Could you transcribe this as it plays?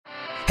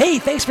Hey,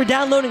 thanks for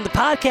downloading the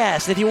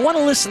podcast. If you want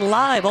to listen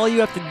live, all you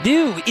have to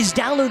do is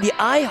download the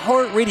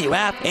iHeartRadio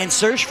app and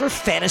search for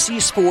Fantasy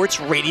Sports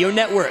Radio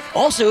Network.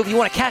 Also, if you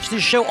want to catch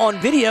this show on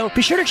video,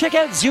 be sure to check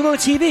out Zumo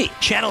TV,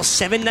 channel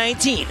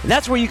 719.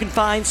 That's where you can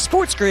find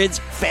Sports Grid's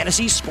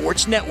Fantasy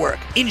Sports Network.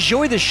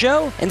 Enjoy the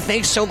show, and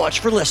thanks so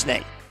much for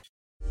listening.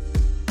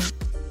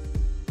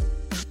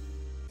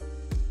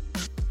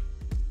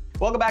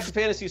 Welcome back to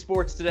Fantasy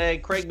Sports Today.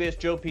 Craig Mish,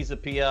 Joe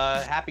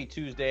Pisapia. Happy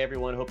Tuesday,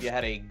 everyone. Hope you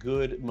had a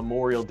good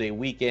Memorial Day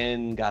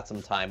weekend, got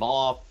some time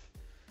off,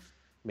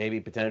 maybe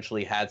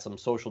potentially had some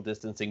social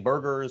distancing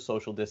burgers,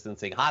 social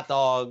distancing hot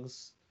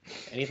dogs.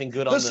 Anything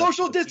good on the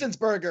social distance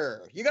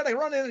burger? You got to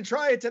run in and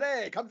try it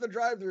today. Come to the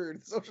drive-thru.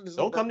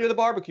 Don't come near the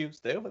barbecue.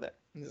 Stay over there.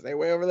 Stay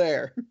way over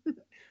there.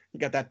 You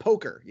got that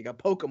poker. You got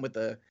poke them with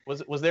the.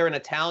 Was there an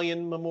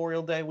Italian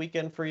Memorial Day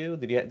weekend for you?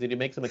 Did you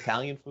make some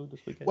Italian food this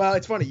weekend? Well,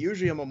 it's funny.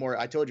 Usually a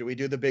Memorial. I told you we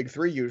do the big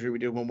three. Usually we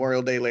do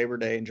Memorial Day, Labor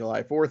Day, and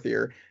July 4th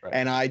here. Right.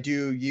 And I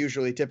do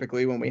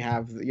typically when we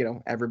have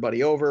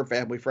everybody over,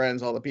 family,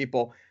 friends, all the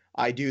people,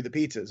 I do the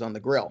pizzas on the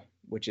grill,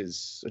 which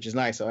is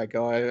nice. So I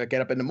get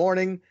up in the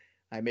morning,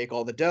 I make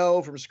all the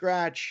dough from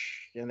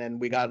scratch, and then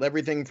we got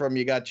everything from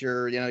you got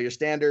your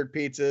standard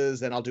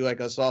pizzas, and I'll do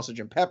like a sausage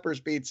and peppers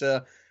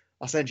pizza.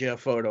 I'll send you a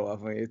photo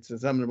of it. It's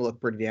something to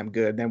look pretty damn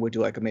good. Then we'll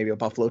do maybe a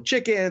buffalo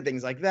chicken,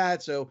 things like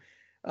that. So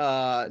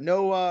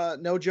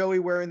no Joey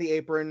wearing the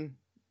apron,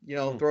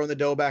 throwing the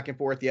dough back and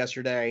forth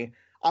yesterday.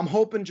 I'm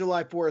hoping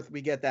July 4th we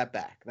get that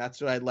back.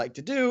 That's what I'd like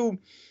to do.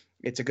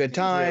 It's a good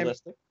time.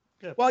 Realistic.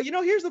 Yeah. Well,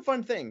 you the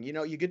fun thing.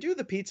 You could do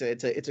the pizza.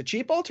 It's a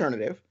cheap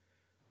alternative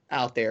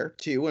out there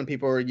too when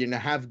people are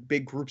have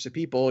big groups of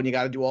people and you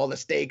got to do all the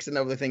steaks and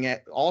everything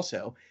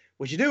also.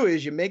 What you do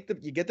is you get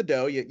the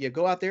dough, you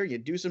go out there, you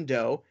do some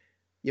dough.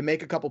 You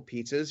make a couple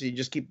pizzas. You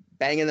just keep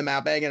banging them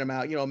out,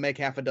 make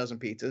half a dozen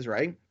pizzas,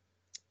 right?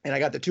 And I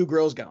got the two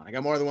grills going. I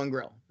got more than one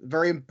grill.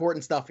 Very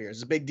important stuff here.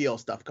 It's a big deal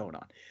stuff going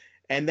on.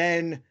 And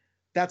then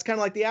that's kind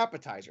of like the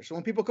appetizer. So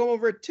when people come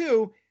over at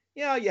 2,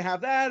 you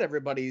have that.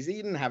 Everybody's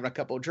eating, having a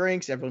couple of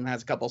drinks. Everyone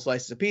has a couple of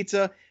slices of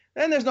pizza.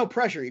 Then there's no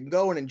pressure. You can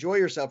go and enjoy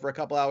yourself for a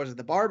couple hours at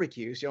the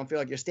barbecue so you don't feel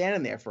like you're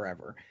standing there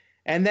forever.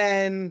 And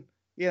then,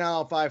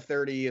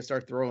 5:30, you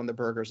start throwing the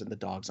burgers and the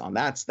dogs on.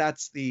 That's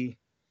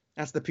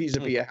the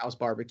Pizza house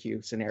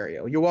barbecue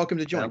scenario. You're welcome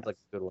to join. Sounds like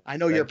a good one. I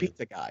know you're a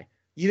pizza guy.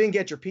 You didn't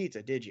get your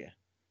pizza, did you?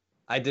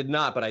 I did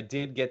not, but I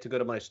did get to go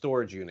to my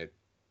storage unit.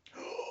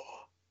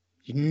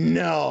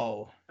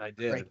 No. I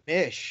did. Frank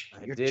Mish,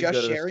 you're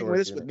just sharing with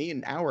us unit. with me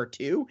an hour or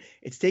two?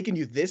 It's taken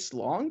you this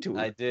long to.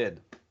 I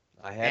did.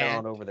 I had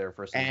on over there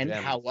for some And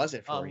gems. how was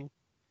it for you?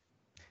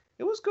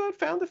 It was good.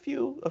 Found a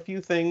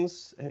few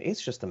things.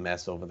 It's just a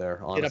mess over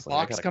there, honestly. Did a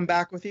box come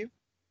back with you?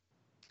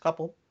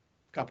 Couple.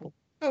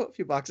 Oh, a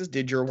few boxes.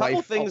 Did your wife?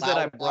 Couple things that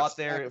I brought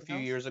there a few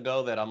years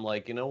ago that I'm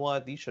like, you know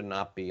what? These should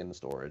not be in the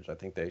storage. I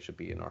think they should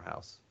be in our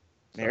house.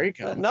 So, there you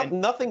go.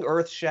 Nothing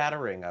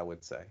earth-shattering, I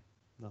would say.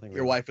 Nothing.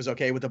 Your wife was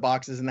okay with the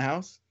boxes in the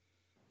house?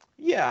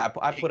 Yeah,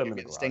 I put them in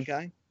the garage. Stink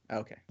eye?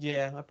 Okay.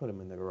 Yeah, I put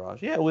them in the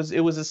garage. Yeah, it was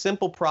a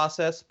simple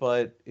process,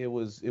 but it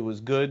was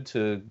good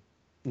to,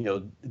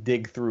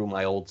 dig through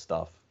my old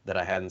stuff that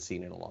I hadn't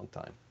seen in a long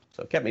time.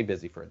 So it kept me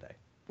busy for a day.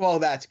 Well,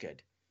 that's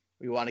good.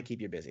 We want to keep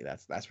you busy.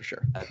 That's for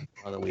sure.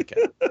 On the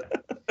weekend.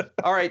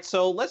 All right,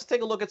 so let's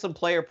take a look at some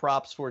player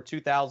props for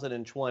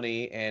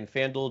 2020, and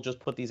FanDuel just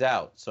put these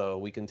out, so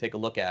we can take a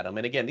look at them.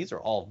 And again, these are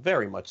all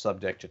very much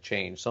subject to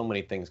change. So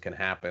many things can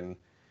happen,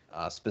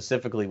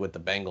 specifically with the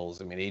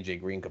Bengals. I mean, A.J.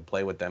 Green could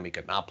play with them. He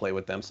could not play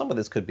with them. Some of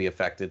this could be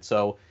affected.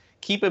 So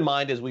keep in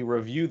mind as we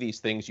review these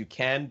things, you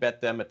can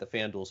bet them at the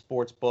FanDuel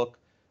Sportsbook,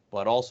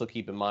 but also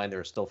keep in mind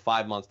there are still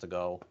 5 months to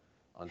go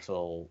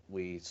until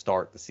we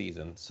start the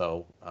season.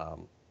 So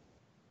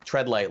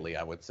tread lightly,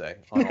 I would say,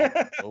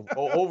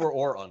 over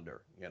or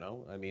under.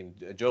 I mean,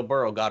 Joe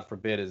Burrow, God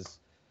forbid, is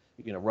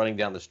running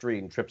down the street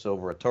and trips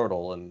over a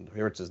turtle and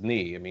hurts his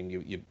knee. I mean,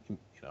 you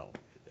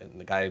and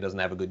the guy doesn't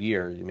have a good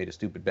year. You made a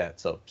stupid bet,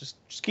 so just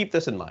keep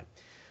this in mind.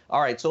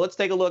 All right, so let's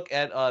take a look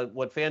at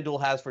what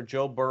FanDuel has for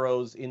Joe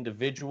Burrow's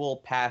individual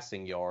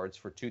passing yards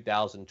for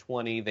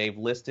 2020. They've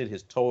listed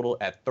his total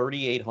at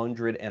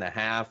 3,800 and a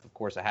half. Of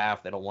course, a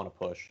half they don't want to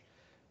push.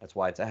 That's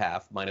why it's a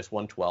half, minus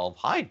 112.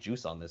 High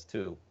juice on this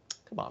too.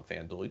 Come on,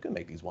 FanDuel, you can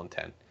make these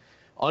 110.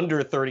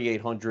 Under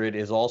 3,800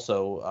 is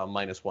also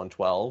minus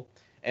 112.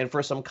 And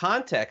for some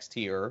context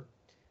here,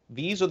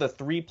 these are the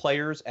 3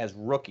 players as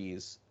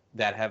rookies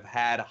that have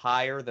had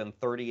higher than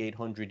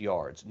 3,800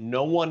 yards.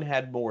 No one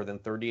had more than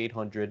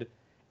 3,800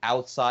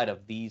 outside of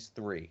these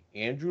 3.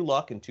 Andrew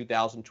Luck in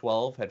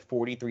 2012 had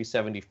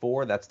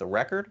 4,374. That's the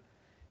record.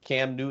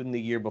 Cam Newton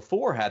the year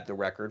before had the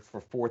record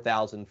for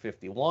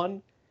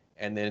 4,051.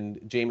 And then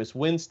Jameis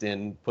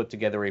Winston put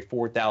together a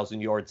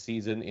 4,000-yard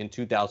season in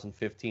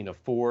 2015 of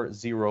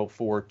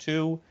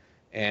 4,042.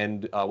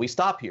 And we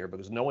stop here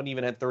because no one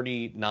even had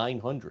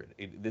 3,900.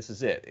 This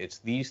is it. It's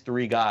these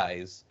 3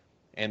 guys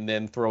and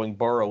then throwing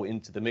Burrow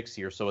into the mix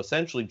here. So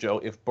essentially, Joe,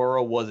 if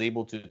Burrow was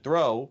able to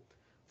throw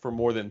for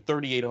more than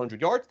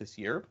 3,800 yards this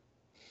year,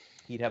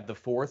 he'd have the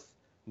 4th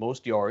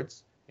most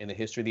yards in the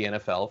history of the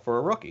NFL for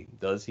a rookie.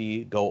 Does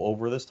he go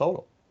over this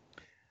total?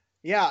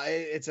 Yeah,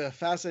 it's a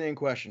fascinating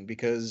question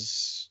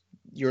because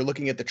you're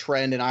looking at the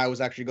trend, and I was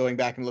actually going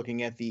back and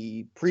looking at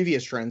the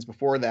previous trends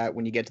before that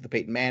when you get to the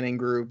Peyton Manning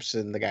groups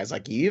and the guys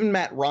like you. Even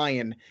Matt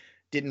Ryan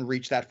didn't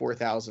reach that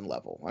 4,000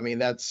 level. I mean,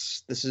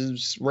 this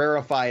is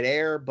rarefied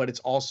air, but it's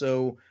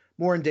also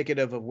more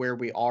indicative of where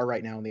we are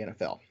right now in the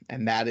NFL.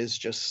 And it's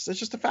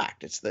just a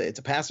fact. It's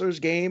a passer's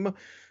game.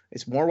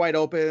 It's more wide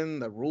open.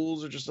 The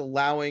rules are just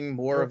allowing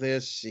more of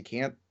this. You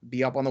can't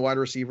be up on the wide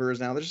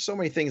receivers now. There's just so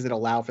many things that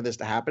allow for this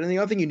to happen. And the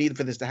other thing you need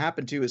for this to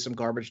happen too is some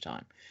garbage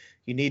time.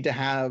 You need to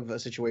have a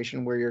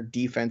situation where your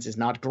defense is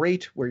not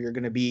great, where you're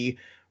going to be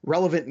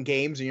relevant in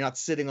games and you're not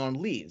sitting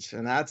on leads.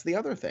 And that's the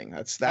other thing.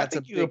 I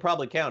think you could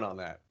probably count on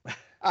that.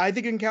 I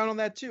think you can count on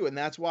that too. And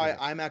that's why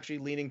I'm actually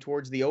leaning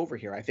towards the over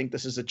here. I think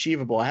this is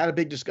achievable. I had a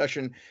big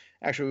discussion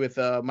actually with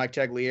Mike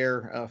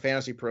Tagliere,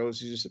 Fantasy Pros,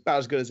 who's about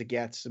as good as it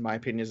gets, in my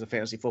opinion, as a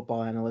fantasy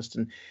football analyst.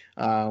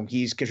 And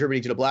he's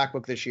contributing to the Black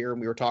Book this year.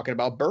 And we were talking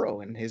about Burrow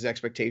and his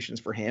expectations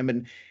for him.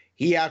 And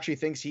he actually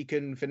thinks he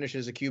can finish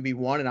as a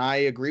QB1. And I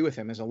agree with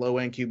him as a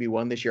low-end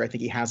QB1 this year. I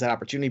think he has that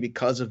opportunity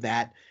because of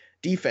that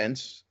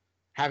defense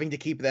having to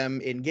keep them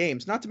in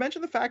games. Not to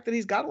mention the fact that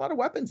he's got a lot of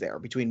weapons there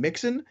between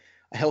Mixon,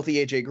 a healthy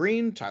A.J.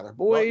 Green, Tyler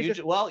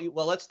Boyd. Well,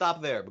 let's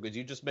stop there because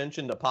you just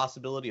mentioned a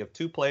possibility of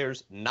two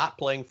players not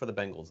playing for the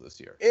Bengals this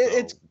year.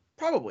 It's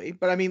probably,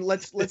 but I mean,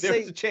 let's say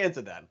there's a chance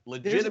of that.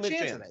 Legitimate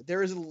chance.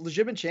 There is a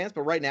legitimate chance,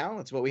 but right now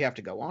that's what we have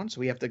to go on. So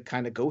we have to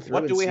kind of go through.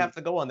 What do we have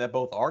to go on? That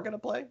both are going to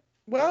play?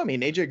 Well, I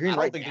mean, A.J. Green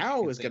right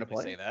now is going to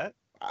play. Say that.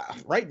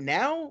 Right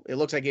now, it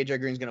looks like A.J.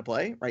 Green's going to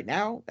play. Right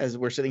now, as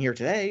we're sitting here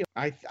today,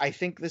 I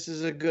think this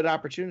is a good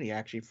opportunity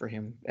actually for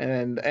him.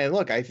 And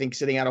look, I think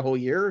sitting out a whole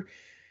year,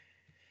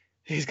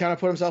 he's kind of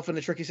put himself in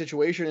a tricky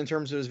situation in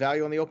terms of his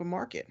value on the open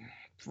market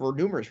for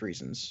numerous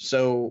reasons.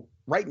 So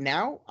right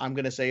now, I'm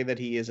going to say that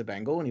he is a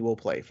Bengal and he will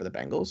play for the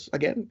Bengals.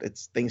 Again,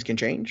 things can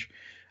change.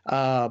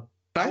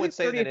 I would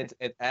say that it's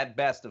at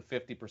best a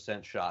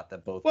 50% shot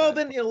that both. Well,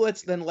 then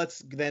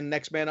let's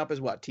next man up is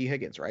what? T.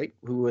 Higgins, right?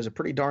 Who was a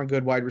pretty darn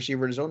good wide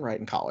receiver in his own right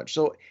in college.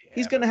 So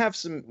he's going to have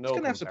some. He's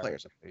going to have some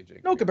players.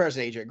 No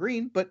comparison to AJ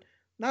Green, but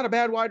not a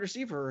bad wide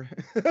receiver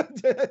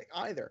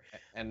either.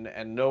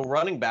 And no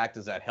running back.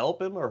 Does that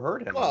help him or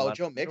hurt him? Well,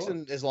 Joe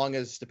Mixon, as long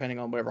as depending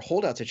on whatever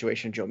holdout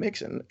situation, Joe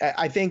Mixon.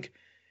 I think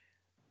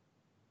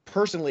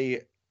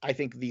personally, I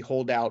think the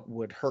holdout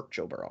would hurt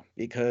Joe Burrow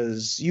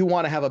because you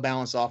want to have a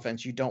balanced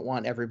offense. You don't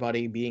want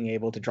everybody being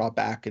able to drop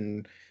back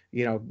and,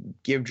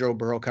 give Joe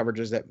Burrow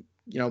coverages that,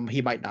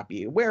 he might not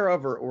be aware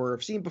of or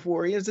have seen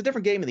before. It's a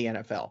different game in the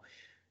NFL.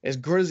 As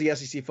good as the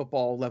SEC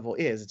football level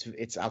is,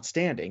 it's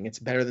outstanding. It's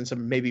better than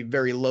some maybe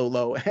very low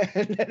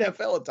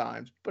NFL at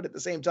times. But at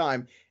the same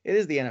time, it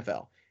is the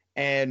NFL.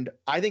 And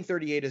I think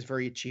 38 is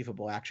very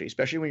achievable, actually,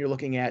 especially when you're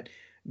looking at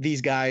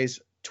these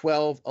guys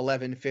 12,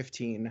 11,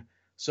 15.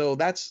 So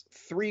that's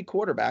 3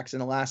 quarterbacks in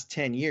the last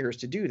 10 years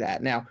to do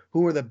that. Now,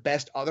 who are the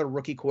best other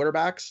rookie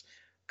quarterbacks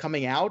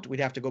coming out? We'd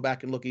have to go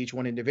back and look at each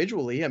one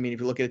individually. I mean, if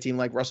you look at a team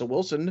like Russell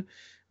Wilson,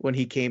 when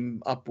he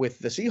came up with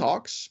the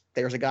Seahawks,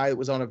 there's a guy that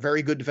was on a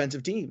very good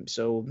defensive team.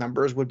 So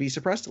numbers would be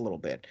suppressed a little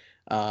bit.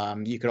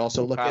 You could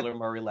also look at Kyler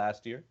Murray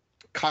last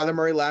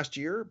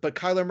year. But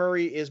Kyler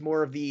Murray is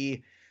more of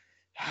he's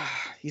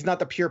not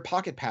the pure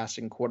pocket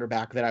passing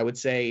quarterback that I would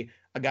say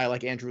a guy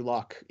like Andrew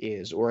Luck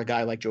is, or a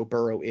guy like Joe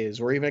Burrow is,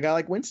 or even a guy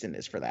like Winston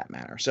is for that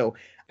matter. So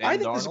I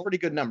think this is a pretty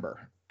good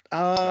number.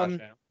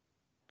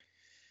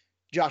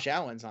 Josh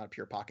Allen's not a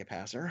pure pocket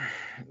passer.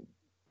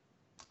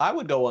 I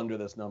would go under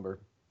this number.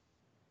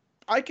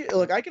 I can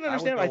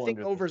understand. I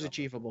think over is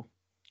achievable.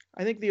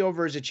 I think the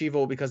over is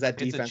achievable because that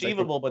defense. It's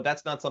achievable, but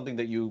that's not something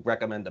that you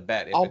recommend to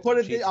bet. I'll put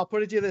it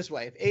to you this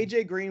way: if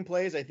AJ Green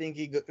plays, I think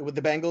with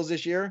the Bengals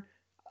this year,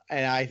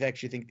 and I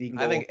actually think he can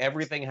go. I think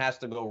everything has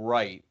to go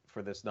right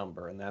for this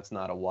number, and that's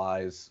not a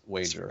wise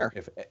wager. Sure.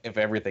 If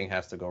everything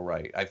has to go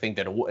right, I think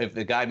that if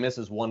the guy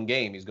misses one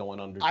game, he's going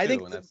under. I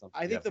think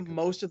the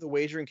most of the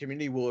wagering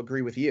community will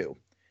agree with you,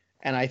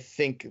 and I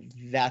think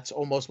that's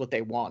almost what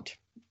they want.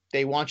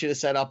 They want you to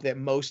set up that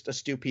most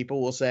astute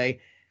people will say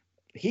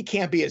he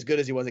can't be as good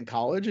as he was in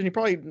college, and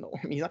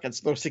he's not going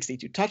to throw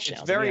 62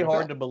 touchdowns. It's very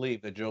hard to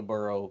believe that Joe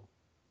Burrow,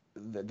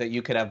 that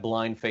you could have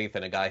blind faith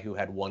in a guy who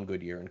had one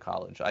good year in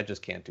college. I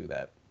just can't do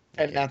that.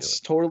 And that's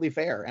totally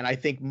fair. And I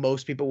think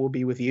most people will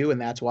be with you,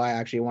 and that's why I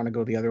actually want to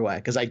go the other way,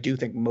 because I do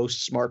think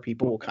most smart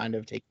people will kind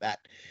of take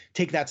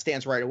that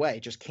stance right away.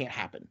 It just can't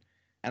happen.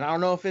 And I don't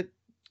know if it.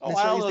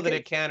 I don't know that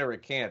it can or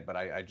it can't, but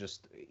I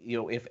just,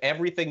 if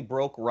everything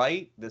broke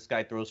right, this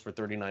guy throws for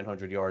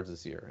 3,900 yards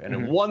this year. And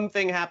if one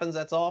thing happens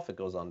that's off, it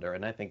goes under.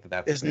 And I think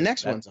that's. This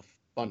next one's a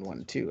fun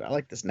one, too. I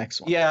like this next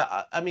one.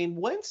 Yeah. I mean,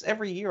 Wentz,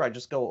 every year I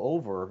just go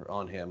over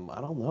on him.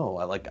 I don't know.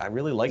 I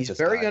really like this guy. He's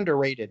very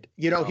underrated.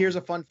 Here's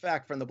a fun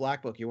fact from the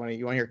Black Book. You want to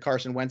hear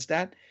Carson Wentz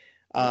stat?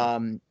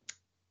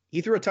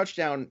 He threw a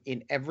touchdown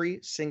in every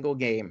single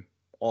game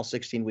all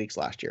 16 weeks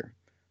last year.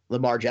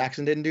 Lamar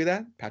Jackson didn't do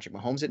that. Patrick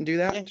Mahomes didn't do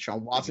that.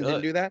 Deshaun Watson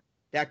didn't do that.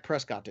 Dak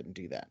Prescott didn't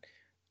do that.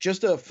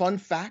 just a fun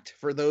fact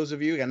for those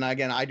of you, and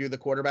again, I do the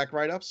quarterback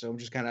write-up, so I'm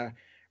just kind of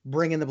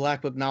bringing the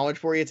Black Book knowledge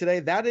for you today.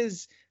 That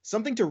is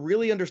something to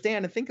really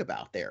understand and think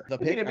about there.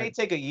 I mean, it may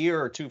take a year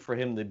or two for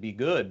him to be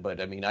good,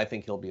 but I mean, I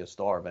think he'll be a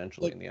star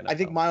eventually in the NFL. I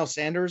think Miles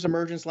Sanders'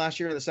 emergence last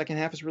year in the second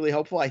half is really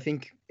helpful. I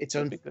think it's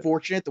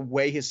unfortunate the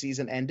way his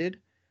season ended,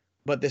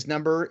 but this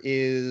number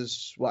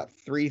is,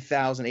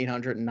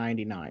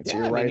 3,899. So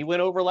yeah, you're right. He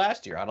went over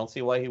last year. I don't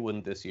see why he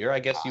wouldn't this year. I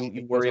guess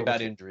you worry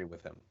about injury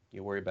with him.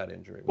 You worry about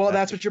injury. Well,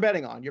 that's what you're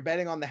betting on. You're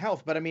betting on the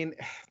health. But, I mean,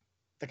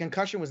 the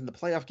concussion was in the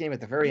playoff game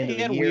at the very end of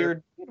the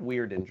year. He had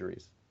weird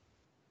injuries.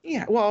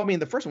 Yeah, well, I mean,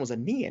 the first one was a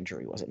knee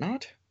injury, was it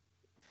not?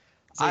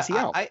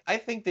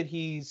 I think that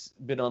he's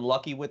been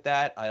unlucky with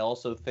that. I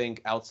also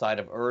think outside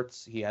of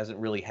Ertz, he hasn't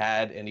really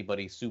had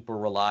anybody super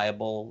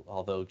reliable,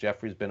 although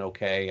Jeffrey's been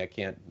okay. I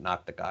can't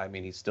knock the guy. I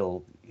mean, he's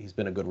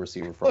been a good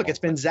receiver for a long it's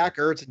been Zach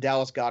Ertz and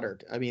Dallas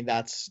Goedert. I mean,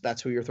 that's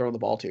who you're throwing the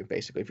ball to,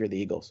 basically, if you're the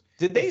Eagles.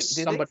 Did they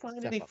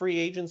find any free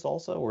agents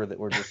also, or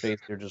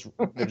they're just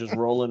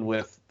rolling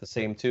with the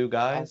same two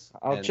guys?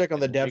 I'll check on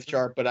the depth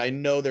chart, but I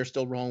know they're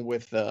still rolling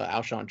with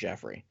Alshon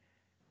Jeffrey.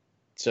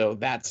 So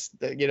that's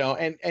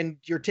and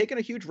you're taking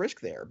a huge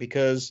risk there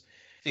because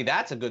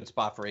that's a good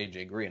spot for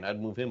AJ Green. I'd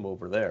move him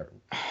over there.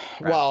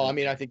 Well, I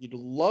mean, I think you'd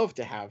love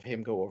to have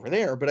him go over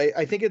there, but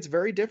I think it's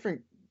very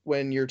different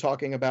when you're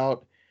talking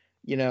about,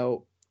 a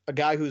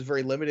guy who's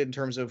very limited in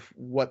terms of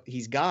what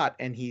he's got,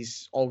 and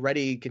he's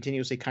already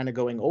continuously kind of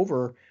going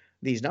over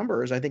these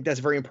numbers. I think that's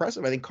very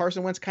impressive. I think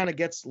Carson Wentz kind of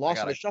gets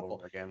lost in the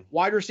shuffle.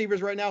 Wide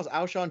receivers right now is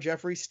Alshon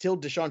Jeffrey. Still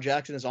Deshaun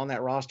Jackson is on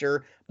that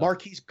roster.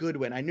 Marquise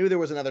Goodwin. I knew there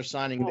was another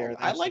signing there.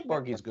 I like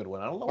Marquise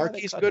Goodwin. I don't know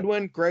Marquise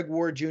Goodwin, Greg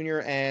Ward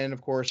Jr., and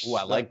of course.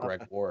 I like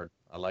Greg Ward.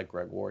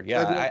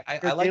 Yeah,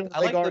 I like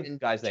the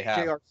guys they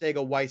have. J.R.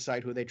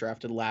 Arcega-Whiteside, who they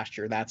drafted last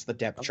year. That's the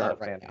depth chart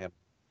right now.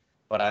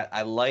 But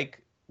I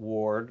like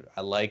Ward.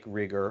 I like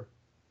Rigger.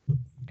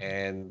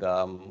 And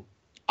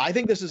I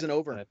think this is an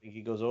over. I think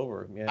he goes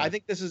over. Yeah. I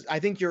think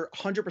you're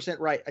 100%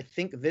 right. I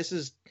think this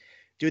is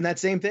doing that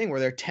same thing where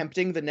they're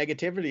tempting the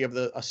negativity of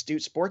the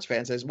astute sports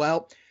fan. Says,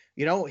 well,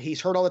 he's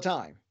hurt all the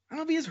time. I don't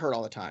know if he is hurt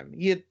all the time.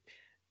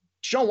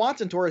 Deshaun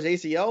Watson tore his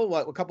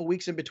ACL a couple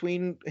weeks in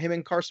between him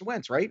and Carson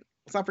Wentz, right?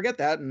 Let's not forget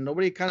that. And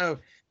nobody kind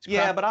of.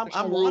 Yeah, but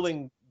I'm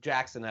ruling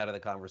Jackson out of the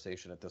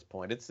conversation at this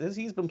point.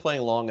 He's been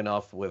playing long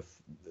enough with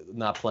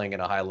not playing at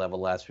a high level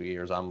the last few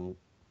years.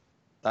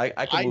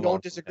 I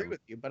don't disagree with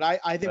you, but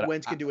I think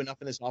Wentz can do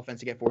enough in this offense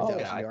to get 4,000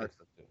 yards.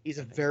 So he's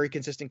a very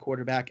consistent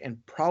quarterback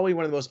and probably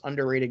one of the most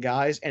underrated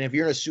guys. And if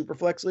you're in a super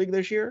flex league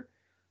this year,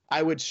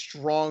 I would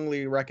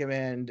strongly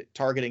recommend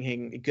targeting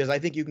him because I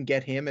think you can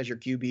get him as your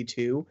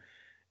QB2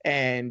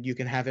 and you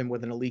can have him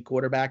with an elite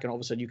quarterback. And all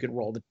of a sudden you can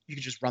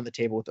just run the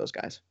table with those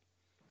guys.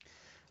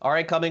 All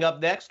right, coming up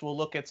next, we'll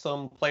look at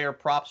some player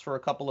props for a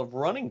couple of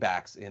running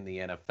backs in the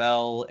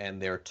NFL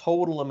and their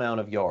total amount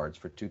of yards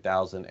for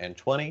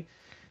 2020.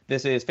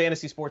 This is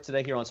Fantasy Sports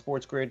Today here on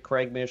Sports Grid.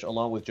 Craig Mish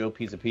along with Joe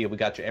Pisapia. We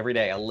got you every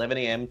day, 11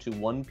 a.m. to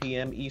 1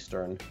 p.m.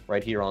 Eastern,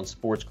 right here on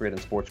Sports Grid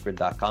and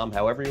SportsGrid.com.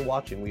 However you're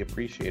watching, we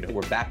appreciate it.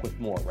 We're back with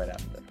more right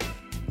after this.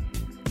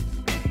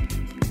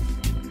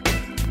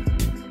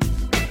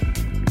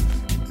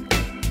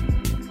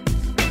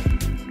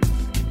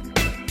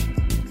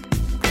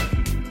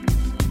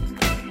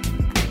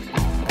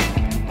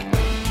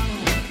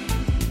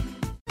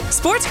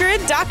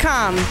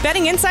 SportsGrid.com.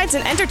 Betting insights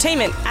and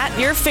entertainment at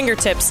your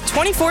fingertips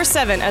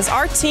 24/7 as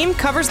our team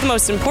covers the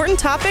most important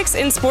topics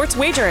in sports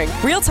wagering.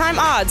 Real-time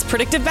odds,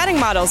 predictive betting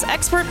models,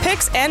 expert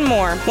picks, and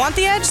more. Want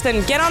the edge?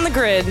 Then get on the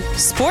grid.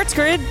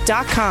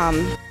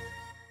 SportsGrid.com.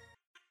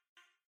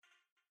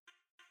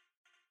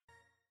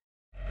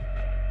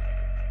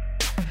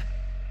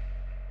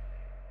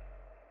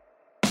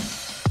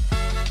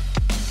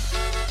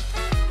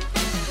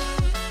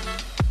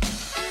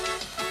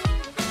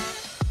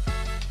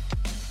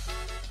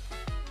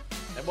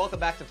 Welcome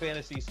back to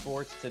Fantasy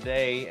Sports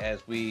Today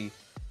as we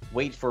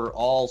wait for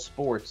all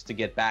sports to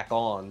get back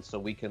on so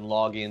we can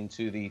log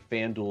into the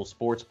FanDuel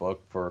Sportsbook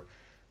for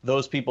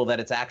those people that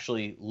it's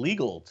actually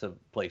legal to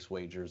place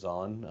wagers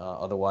on.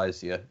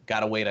 Otherwise, you got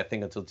to wait, I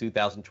think, until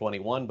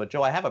 2021. But,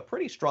 Joe, I have a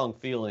pretty strong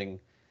feeling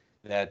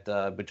that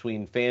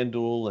between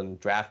FanDuel and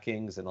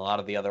DraftKings and a lot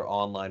of the other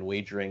online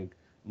wagering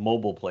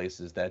mobile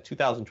places that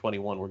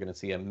 2021 we're going to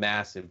see a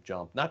massive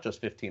jump. Not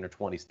just 15 or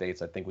 20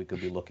 states. I think we could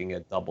be looking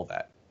at double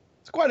that.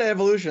 It's quite an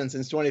evolution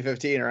since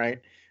 2015,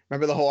 right?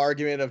 Remember the whole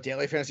argument of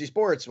daily fantasy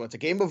sports? Well, it's a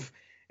game of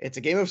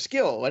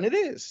skill, and it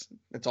is.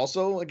 It's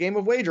also a game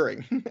of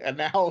wagering. And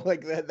now,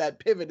 like that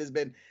pivot has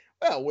been,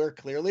 well, we're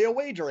clearly a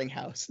wagering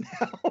house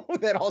now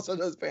that also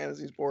does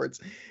fantasy sports.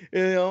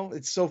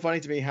 It's so funny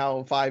to me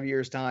how 5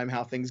 years time,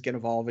 how things can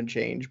evolve and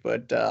change.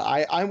 But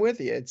I'm with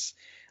you.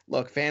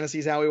 Look, fantasy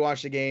is how we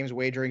watch the games.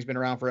 Wagering's been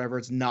around forever.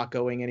 It's not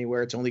going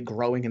anywhere. It's only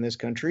growing in this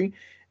country.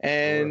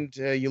 And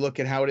you look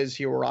at how it is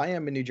here where I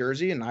am in New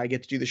Jersey, and I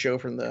get to do the show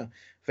from the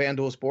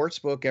FanDuel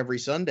Sportsbook every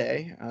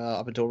Sunday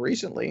up until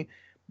recently.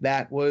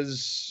 That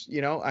was,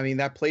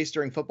 that place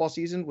during football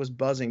season was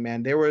buzzing,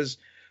 man. There was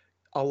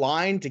a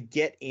line to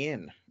get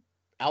in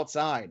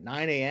outside,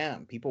 9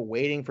 a.m., people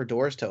waiting for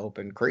doors to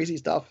open, crazy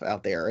stuff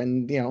out there.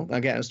 And, you know,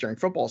 again, it's during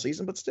football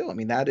season, but still, I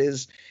mean,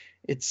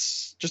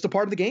 it's just a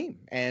part of the game.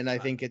 And I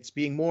think it's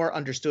being more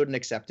understood and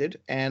accepted.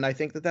 And I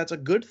think that that's a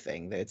good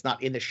thing, that it's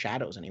not in the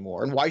shadows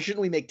anymore. And why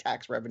shouldn't we make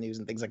tax revenues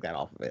and things like that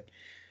off of it?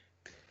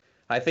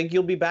 I think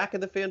you'll be back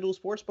in the FanDuel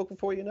Sportsbook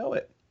before you know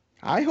it.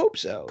 I hope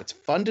so. It's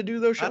fun to do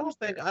those shows.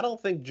 I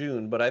don't think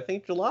June, but I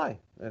think July.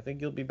 I think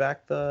you'll be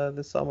back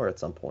this summer at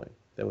some point.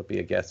 That would be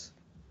a guess.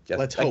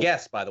 Let's hope. A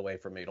guess, by the way,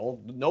 from me.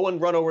 No one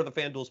run over the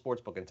FanDuel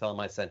Sportsbook and tell them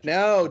I sent you.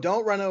 No,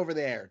 don't run over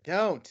there.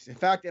 Don't. In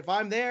fact, if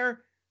I'm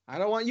there, I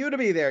don't want you to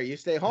be there. You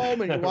stay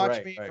home and you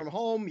watch me from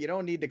home. You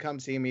don't need to come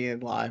see me in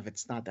live.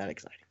 It's not that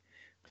exciting.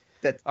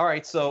 All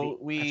right, so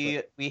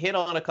we hit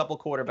on a couple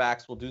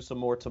quarterbacks. We'll do some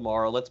more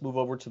tomorrow. Let's move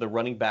over to the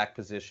running back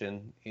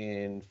position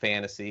in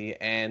fantasy.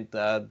 And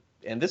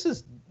this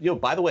is,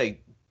 by the way,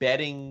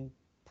 betting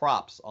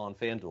props on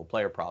FanDuel,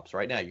 player props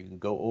right now. You can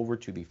go over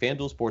to the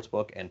FanDuel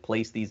Sportsbook and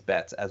place these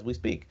bets as we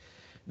speak.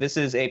 This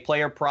is a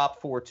player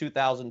prop for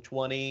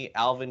 2020,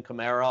 Alvin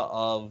Kamara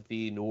of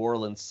the New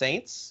Orleans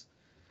Saints,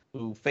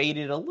 who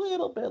faded a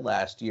little bit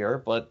last year,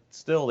 but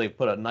still they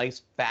put a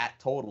nice fat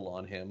total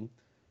on him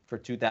for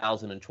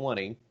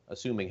 2020,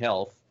 assuming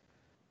health.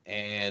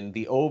 And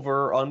the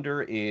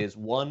over-under is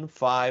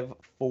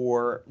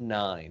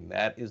 1,549.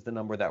 That is the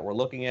number that we're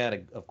looking at.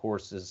 Of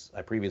course, as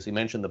I previously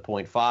mentioned, the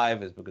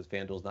 0.5 is because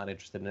FanDuel's not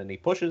interested in any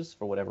pushes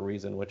for whatever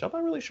reason, which I'm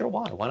not really sure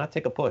why. Why not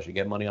take a push? You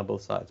get money on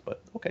both sides.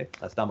 But okay,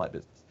 that's not my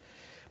business.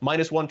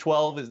 Minus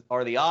 112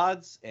 are the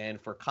odds. And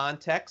for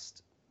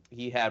context,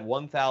 he had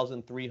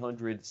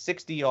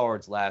 1,360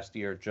 yards last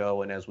year,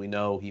 Joe. And as we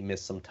know, he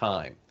missed some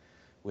time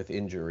with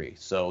injury.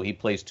 So he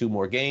plays 2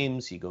 more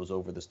games. He goes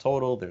over this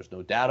total. There's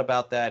no doubt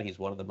about that. He's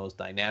one of the most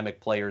dynamic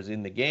players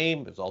in the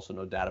game. There's also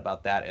no doubt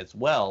about that as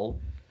well.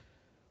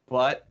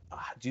 But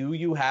do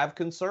you have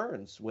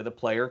concerns with a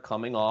player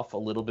coming off a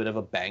little bit of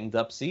a banged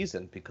up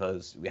season?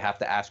 Because you have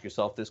to ask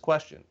yourself this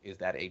question. Is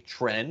that a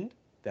trend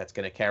that's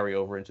going to carry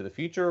over into the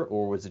future?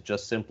 Or was it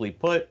just simply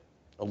put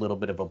a little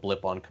bit of a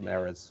blip on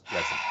Kamara's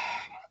resume?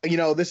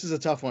 This is a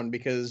tough one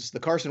because the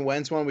Carson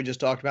Wentz one we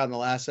just talked about in the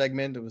last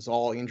segment, it was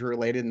all injury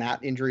related, and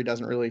that injury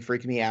doesn't really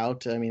freak me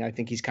out. I mean, I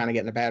think he's kind of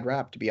getting a bad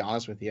rap, to be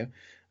honest with you.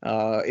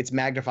 It's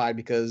magnified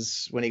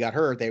because when he got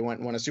hurt, they went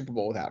and won a Super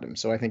Bowl without him.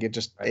 So I think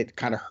it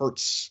kind of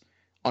hurts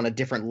on a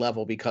different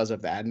level because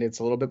of that, and it's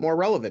a little bit more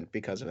relevant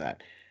because of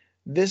that.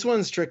 This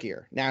one's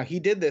trickier. Now,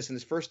 he did this in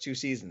his first 2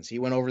 seasons. He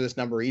went over this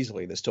number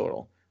easily, this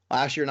total.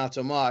 Last year, not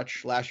so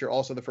much. Last year,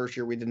 also the first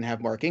year we didn't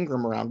have Mark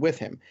Ingram around with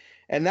him.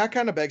 And that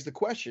kind of begs the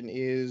question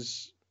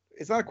it's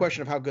not a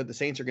question of how good the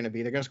Saints are going to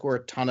be. They're going to score a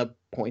ton of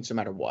points no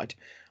matter what.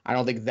 I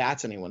don't think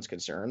that's anyone's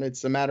concern.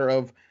 It's a matter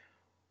of,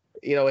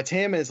 it's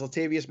him and it's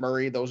Latavius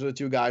Murray. Those are the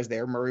 2 guys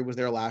there. Murray was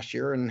there last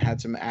year and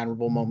had some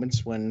admirable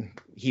moments when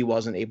he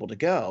wasn't able to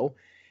go.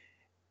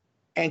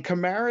 And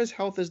Kamara's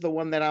health is the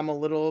one that I'm a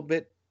little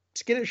bit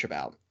skittish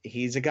about.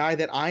 He's a guy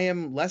that I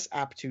am less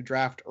apt to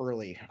draft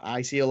early.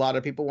 I see a lot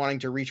of people wanting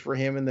to reach for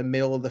him in the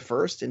middle of the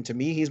first, and to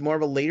me, he's more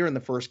of a later in the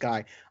first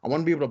guy. I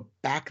want to be able to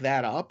back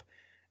that up,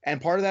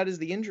 and part of that is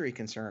the injury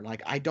concern.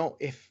 Like, I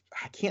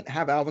can't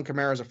have Alvin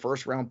Kamara as a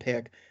first-round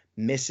pick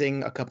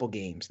missing a couple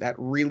games. That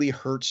really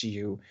hurts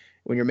you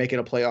when you're making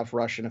a playoff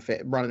rush in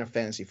running a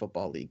fantasy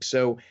football league.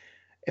 So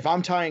if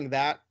I'm tying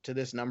that to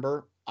this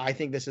number, I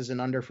think this is an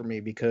under for me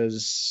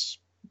because,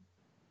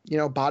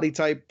 body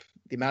type,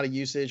 the amount of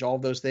usage, all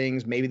of those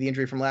things, maybe the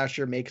injury from last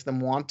year makes them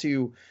want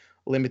to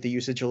limit the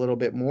usage a little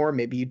bit more.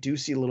 Maybe you do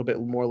see a little bit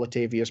more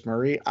Latavius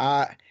Murray.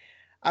 I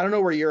don't know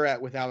where you're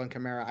at with Alvin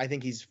Kamara. I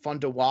think he's fun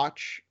to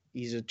watch.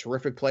 He's a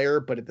terrific player,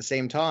 but at the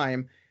same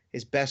time,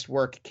 his best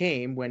work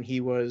came when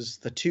he was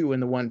the 2 in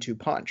the 1-2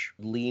 punch.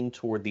 Lean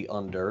toward the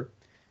under.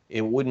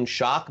 It wouldn't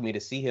shock me to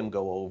see him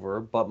go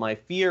over, but my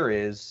fear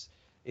is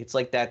it's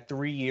like that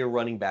 3-year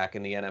running back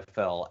in the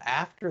NFL.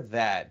 After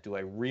that, do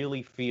I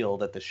really feel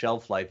that the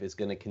shelf life is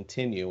going to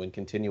continue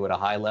at a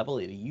high level?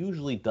 It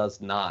usually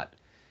does not.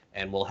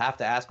 And we'll have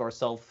to ask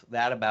ourselves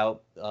that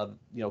about,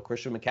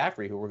 Christian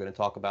McCaffrey, who we're going to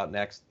talk about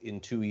next in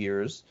 2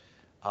 years.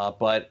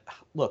 But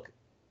look,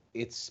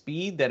 it's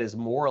speed that is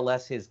more or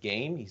less his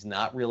game. He's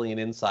not really an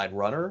inside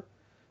runner.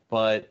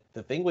 But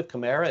the thing with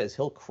Kamara is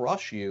he'll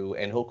crush you,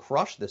 and he'll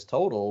crush this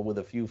total with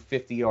a few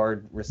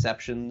 50-yard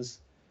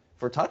receptions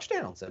for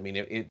touchdowns. I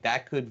mean,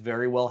 that could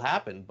very well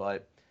happen,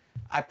 but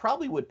I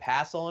probably would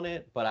pass on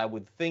it, but I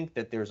would think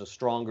that there's a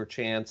stronger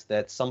chance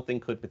that something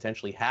could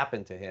potentially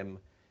happen to him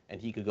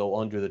and he could go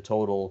under the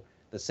total.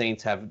 The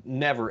Saints have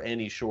never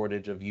any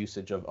shortage of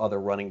usage of other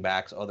running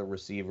backs, other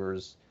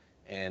receivers,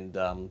 and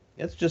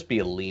it's just be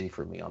a lean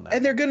for me on that.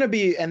 And they're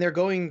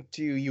going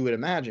to, you would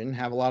imagine,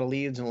 have a lot of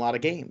leads and a lot of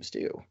games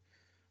too.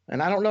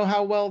 And I don't know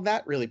how well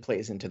that really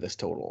plays into this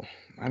total.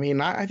 I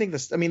mean, I think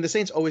the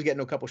Saints always get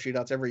into a couple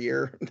shootouts every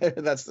year.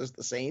 That's just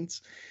the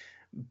Saints.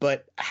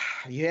 But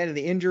you add in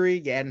the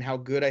injury, you add in how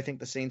good I think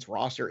the Saints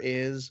roster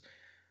is.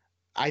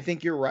 I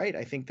think you're right.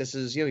 I think this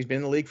is, he's been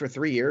in the league for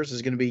 3 years. This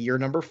is going to be year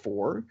number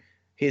 4.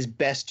 His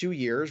best 2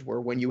 years were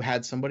when you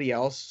had somebody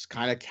else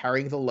kind of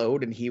carrying the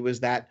load and he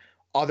was that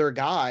other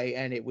guy,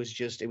 and it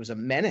was a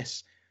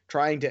menace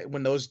trying to,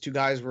 when those two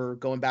guys were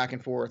going back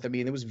and forth. I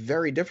mean, it was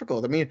very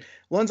difficult. I mean,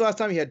 when's the last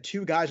time you had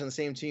two guys on the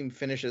same team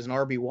finish as an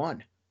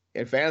RB1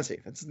 in fantasy?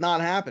 That's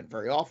not happened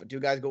very often. Two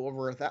guys go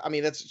over I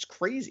mean, that's just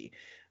crazy.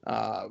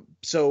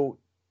 So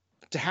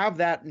to have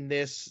that in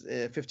this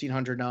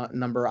 1,500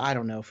 number, I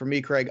don't know. For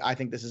me, Craig, I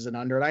think this is an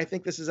under, and I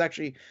think this is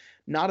actually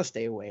not a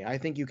stay away. I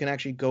think you can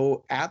actually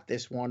go at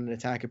this one and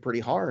attack it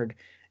pretty hard.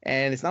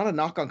 And it's not a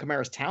knock on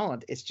Kamara's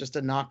talent. It's just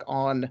a knock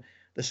on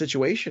the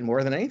situation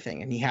more than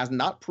anything. And he has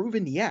not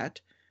proven yet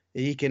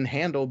that he can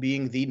handle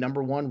being the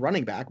number one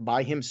running back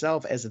by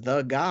himself as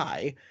the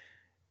guy.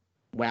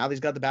 Wow, he's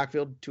got the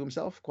backfield to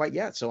himself quite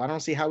yet. So I don't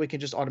see how we can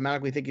just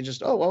automatically think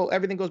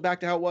everything goes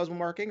back to how it was when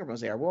Mark Ingram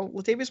was there. Well,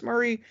 Latavius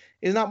Murray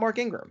is not Mark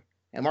Ingram.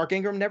 And Mark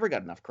Ingram never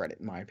got enough credit,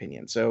 in my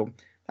opinion. So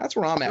that's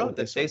where I'm at with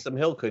this. Taysom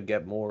Hill could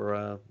get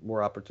more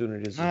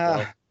opportunities as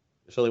well.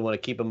 So they want to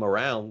keep him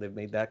around. They've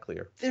made that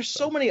clear. There's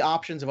so many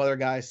options of other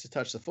guys to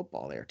touch the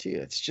football there too.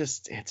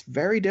 It's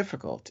very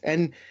difficult.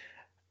 And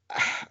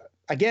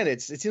again,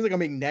 it seems like I'm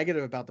being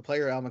negative about the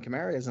player Alvin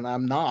Kamara is, and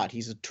I'm not.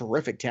 He's a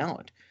terrific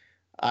talent.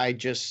 I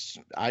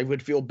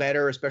would feel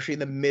better, especially in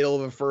the middle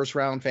of a first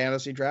round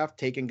fantasy draft,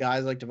 taking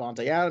guys like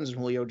Devontae Adams and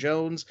Julio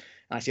Jones.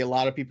 And I see a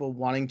lot of people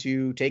wanting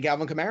to take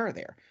Alvin Kamara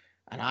there.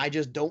 And I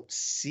just don't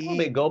see. I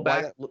mean,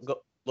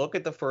 look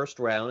at the first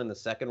round and the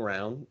second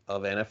round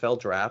of NFL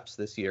drafts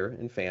this year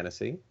in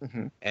fantasy,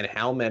 and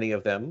how many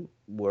of them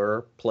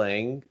were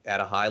playing at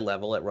a high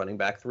level at running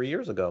back 3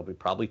 years ago.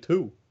 Probably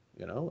two.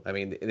 I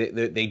mean,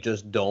 they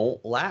just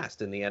don't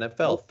last in the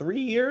NFL. 3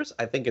 years,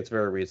 I think it's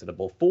very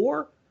reasonable.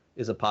 4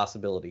 is a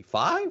possibility.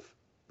 5?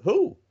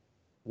 Who?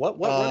 What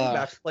running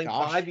backs playing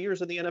 5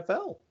 years in the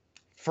NFL?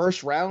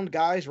 First round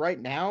guys right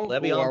now.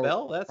 Le'Veon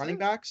Bell, that's running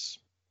backs.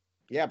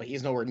 Yeah, but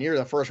he's nowhere near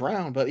the first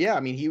round. But yeah,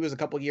 I mean, he was a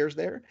couple years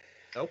there.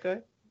 Okay.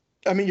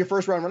 I mean, your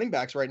first round running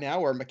backs right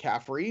now are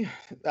McCaffrey.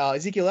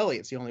 Ezekiel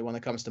Elliott's the only one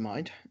that comes to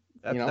mind.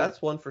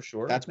 That's one for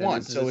sure. That's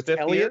one. So it's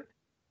Elliott.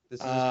 This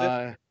is his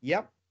fifth.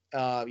 Yep.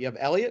 You have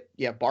Elliott.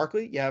 You have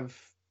Barkley. You have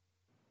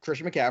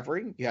Christian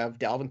McCaffrey. You have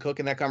Dalvin Cook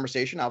in that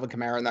conversation. Alvin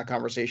Kamara in that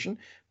conversation.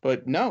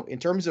 But no, in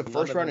terms of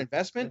first round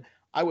investment,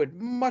 I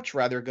would much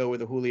rather go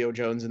with a Julio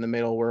Jones in the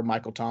middle where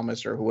Michael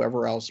Thomas or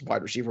whoever else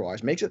wide receiver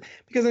wise makes it,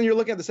 because then you're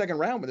looking at the second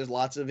round where there's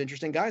lots of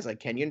interesting guys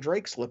like Kenyon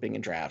Drake slipping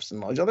in drafts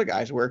and all these other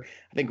guys where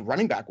I think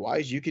running back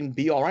wise, you can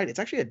be all right. It's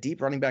actually a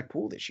deep running back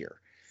pool this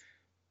year.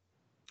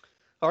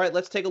 All right,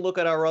 let's take a look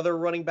at our other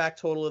running back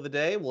total of the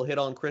day. We'll hit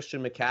on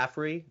Christian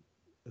McCaffrey,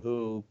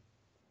 who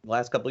the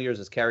last couple of years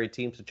has carried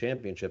teams to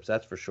championships.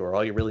 That's for sure.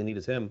 All you really need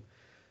is him.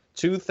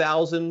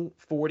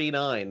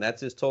 2,049.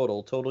 That's his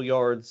total. Total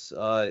yards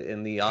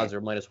in the odds are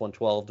minus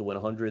 112 to win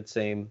 100.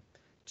 Same.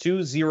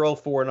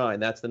 2,049.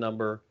 That's the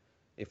number.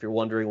 If you're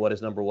wondering what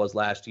his number was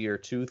last year,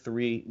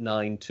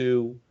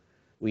 2,392.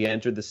 We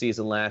entered the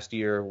season last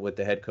year with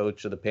the head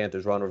coach of the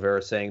Panthers, Ron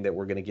Rivera, saying that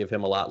we're going to give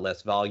him a lot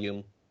less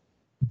volume.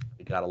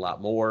 We got a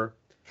lot more.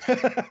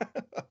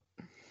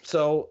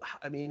 So,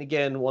 I mean,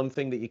 again, one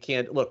thing that you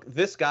can't look.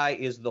 This guy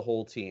is the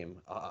whole team.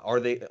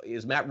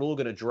 Is Matt Rule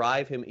going to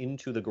drive him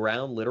into the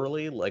ground,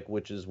 literally,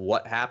 which is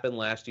what happened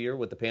last year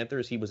with the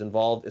Panthers? He was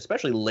involved,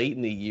 especially late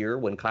in the year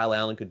when Kyle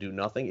Allen could do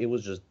nothing. It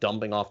was just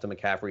dumping off to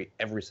McCaffrey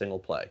every single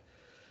play.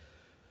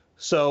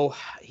 So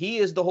he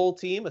is the whole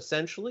team,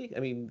 essentially. I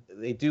mean,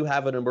 they do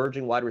have an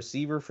emerging wide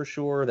receiver for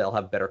sure. They'll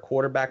have better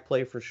quarterback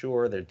play for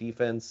sure. Their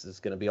defense is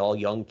going to be all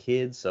young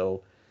kids.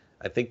 So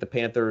I think the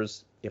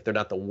Panthers, if they're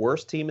not the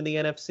worst team in the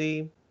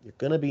NFC, you're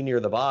going to be near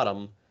the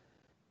bottom,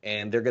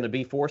 and they're going to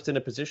be forced in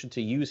a position to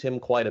use him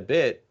quite a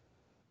bit.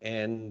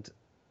 And,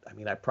 I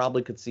mean, I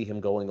probably could see him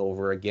going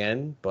over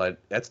again, but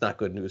that's not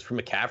good news for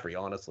McCaffrey,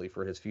 honestly,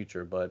 for his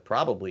future. But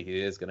probably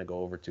he is going to go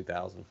over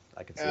 2,000.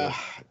 I can see it.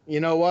 You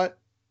know what?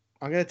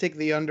 I'm going to take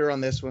the under on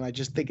this one. I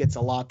just think it's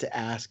a lot to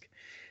ask.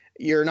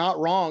 You're not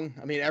wrong.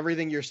 I mean,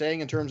 everything you're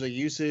saying in terms of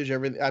usage,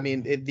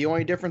 the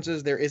only difference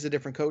is there is a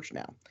different coach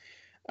now.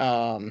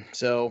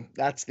 So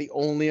that's the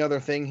only other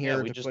thing here.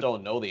 Yeah, we just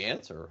don't know the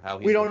answer.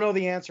 We don't know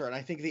the answer, and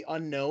I think the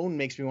unknown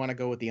makes me want to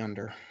go with the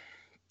under,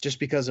 just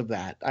because of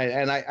that.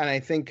 I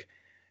think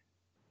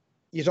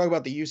you talk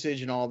about the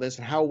usage and all this,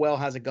 and how well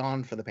has it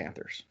gone for the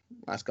Panthers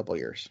last couple of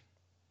years?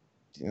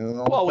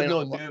 Well, with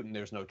no Newton,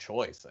 there's no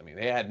choice. I mean,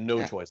 they had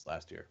no choice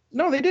last year.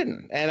 No, they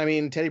didn't. And I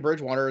mean, Teddy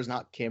Bridgewater is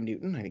not Cam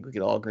Newton. I think we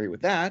could all agree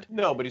with that.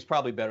 No, but he's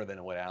probably better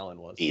than what Allen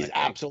was. He's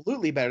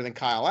absolutely better than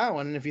Kyle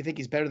Allen. And if you think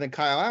he's better than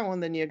Kyle Allen,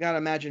 then you got to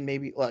imagine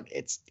maybe. Look,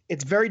 it's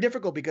very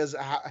difficult because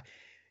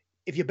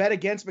if you bet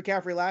against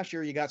McCaffrey last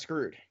year, you got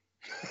screwed.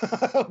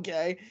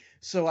 Okay,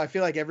 so I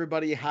feel like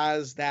everybody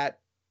has that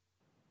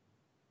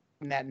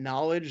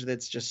knowledge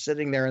that's just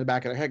sitting there in the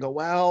back of their head. Go,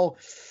 well,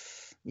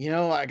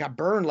 I got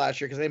burned last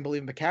year because I didn't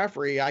believe in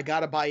McCaffrey. I got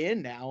to buy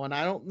in now, and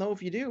I don't know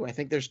if you do. I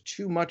think there's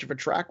too much of a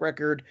track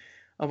record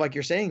of, like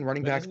you're saying,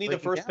 running backs. Isn't he the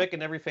first pick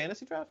in every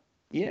fantasy draft?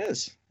 He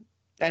is,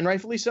 and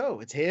rightfully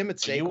so. It's him.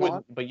 It's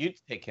Saquon. But you'd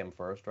take him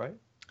first, right?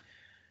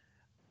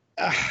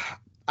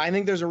 I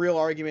think there's a real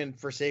argument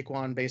for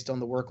Saquon based on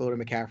the workload of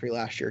McCaffrey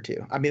last year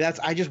too. I mean,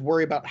 I just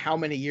worry about how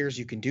many years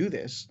you can do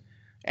this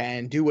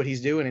and do what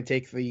he's doing and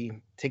take the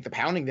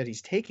pounding that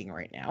he's taking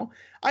right now.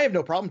 I have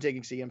no problem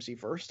taking CMC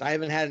first. I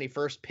haven't had any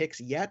first picks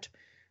yet.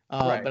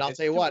 Right. But I'll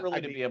tell you what,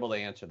 I'd be able to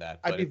answer that.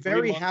 I'd be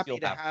very happy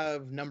to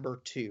have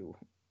number 2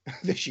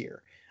 this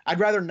year. I'd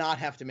rather not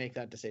have to make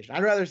that decision.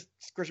 I'd rather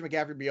Christian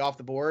McCaffrey be off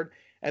the board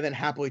and then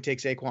happily take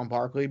Saquon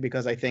Barkley,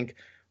 because I think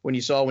when he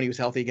was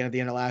healthy again at the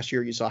end of last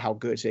year, you saw how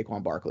good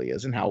Saquon Barkley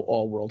is and how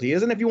all-world he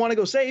is. And if you want to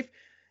go safe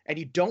and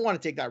you don't want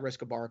to take that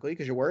risk of Barkley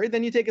because you're worried,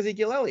 then you take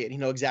Ezekiel Elliott. You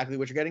know exactly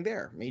what you're getting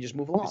there. I mean, you just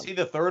move along. Is he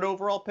the 3rd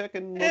overall pick?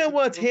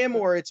 Well, it's him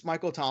or it's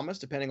Michael Thomas,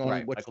 depending on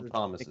what. Michael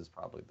Thomas is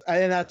probably.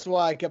 And that's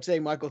why I kept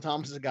saying Michael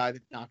Thomas is a guy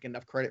that's not getting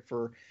enough credit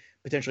for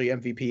potentially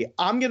MVP.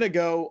 I'm going to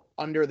go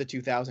under the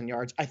 2,000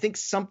 yards. I think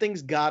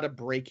something's got to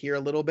break here a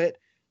little bit.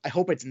 I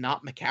hope it's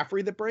not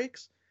McCaffrey that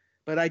breaks.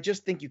 But I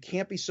just think you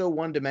can't be so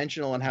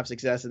one-dimensional and have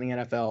success in the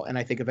NFL. And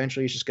I think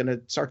eventually he's just going to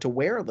start to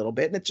wear a little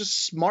bit. And it's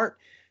just smart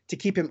to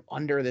keep him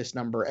under this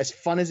number. As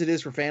fun as it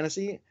is for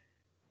fantasy,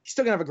 he's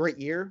still going to have a great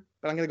year.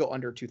 But I'm going to go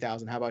under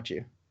 2,000. How about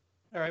you?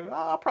 All right.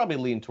 I'll probably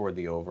lean toward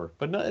the over.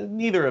 But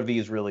neither of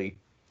these really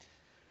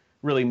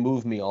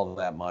move me all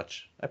that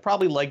much. I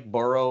probably like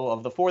Burrow.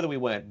 Of the 4 that we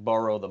went,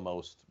 Burrow the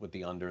most with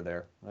the under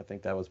there. I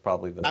think that was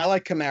probably I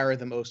like Kamara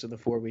the most of the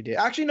 4 we did.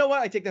 Actually, you know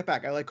what? I take that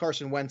back. I like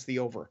Carson Wentz the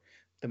over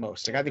the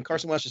most. Like, I think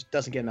Carson Wentz just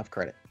doesn't get enough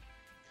credit.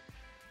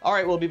 All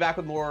right, we'll be back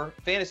with more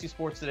fantasy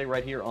sports today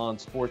right here on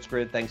Sports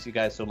Grid. Thanks you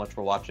guys so much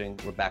for watching.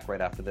 We're back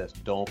right after this.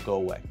 Don't go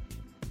away.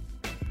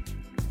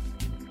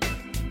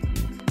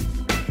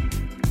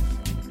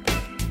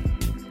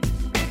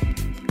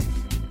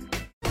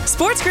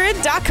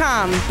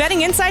 SportsGrid.com.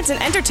 Betting insights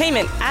and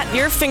entertainment at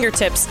your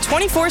fingertips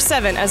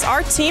 24/7 as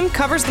our team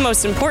covers the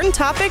most important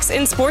topics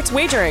in sports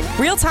wagering.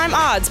 Real-time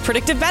odds,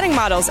 predictive betting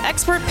models,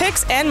 expert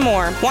picks, and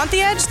more. Want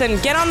the edge?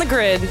 Then get on the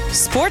grid.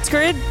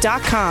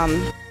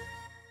 SportsGrid.com.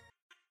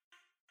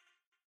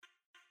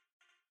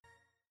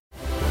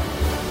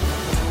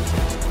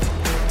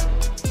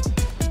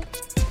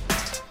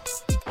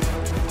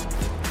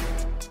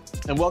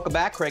 And welcome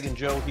back. Craig and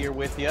Joe here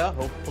with you.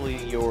 Hopefully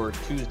your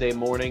Tuesday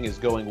morning is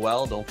going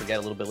well. Don't forget, a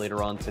little bit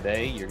later on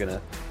today, you're going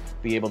to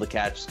be able to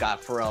catch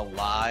Scott Farrell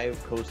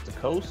live coast to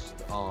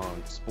coast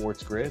on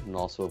Sports Grid. And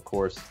also, of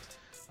course,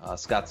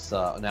 Scott's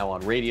now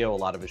on radio. A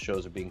lot of his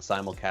shows are being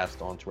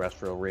simulcast on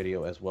terrestrial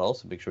radio as well.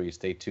 So make sure you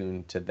stay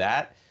tuned to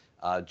that.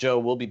 Joe,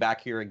 we'll be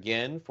back here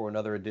again for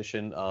another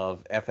edition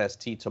of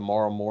FST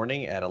tomorrow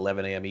morning at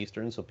 11 a.m.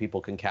 Eastern, so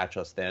people can catch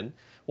us then.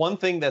 One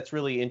thing that's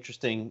really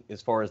interesting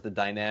as far as the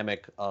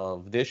dynamic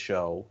of this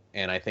show,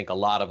 and I think a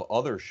lot of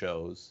other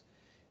shows,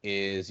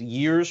 is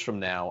years from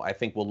now, I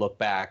think we'll look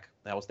back.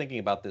 I was thinking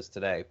about this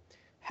today.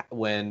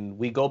 When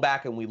we go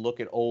back and we look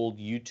at old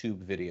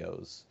YouTube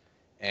videos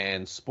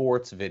and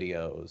sports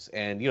videos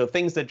and,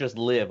 things that just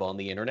live on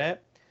the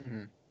internet,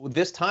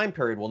 this time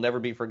period will never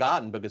be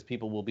forgotten because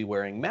people will be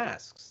wearing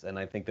masks. And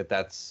I think that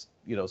that's,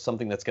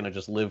 something that's going to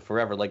just live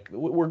forever. Like,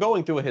 we're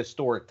going through a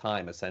historic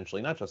time,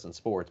 essentially, not just in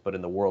sports, but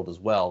in the world as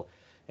well.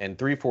 And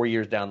 3-4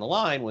 years down the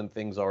line, when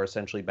things are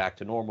essentially back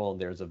to normal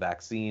and there's a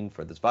vaccine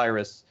for this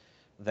virus,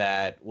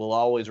 that we'll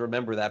always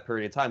remember that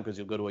period of time, because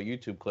you'll go to a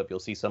YouTube clip, you'll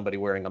see somebody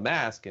wearing a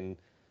mask, and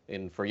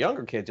for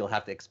younger kids, you'll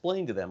have to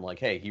explain to them, like,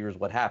 hey, here's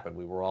what happened.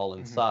 We were all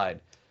inside.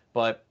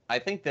 But I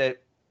think that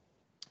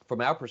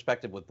from our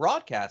perspective with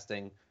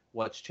broadcasting,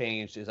 what's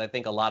changed is I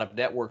think a lot of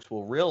networks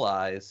will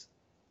realize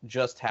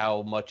just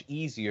how much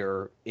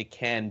easier it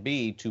can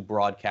be to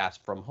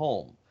broadcast from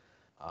home,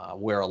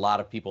 where a lot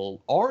of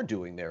people are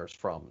doing theirs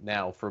from.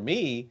 Now, for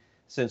me,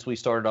 since we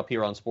started up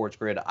here on Sports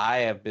Grid, I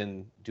have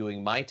been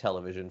doing my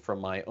television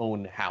from my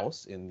own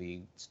house in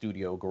the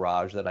studio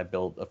garage that I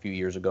built a few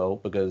years ago,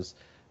 because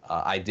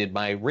I did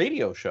my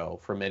radio show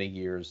for many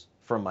years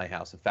from my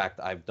house. In fact,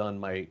 I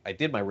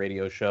did my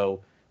radio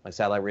show, my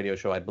satellite radio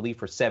show, I believe,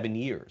 for 7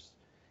 years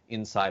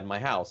inside my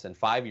house. And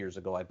 5 years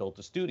ago, I built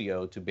a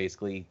studio to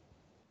basically,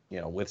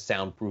 with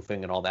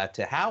soundproofing and all that,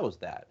 to house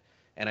that.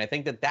 And I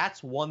think that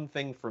that's one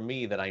thing for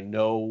me that I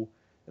know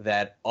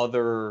that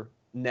other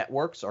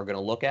networks are going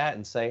to look at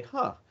and say,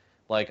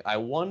 like, I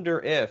wonder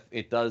if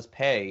it does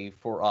pay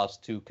for us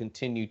to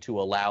continue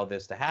to allow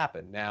this to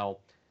happen. Now,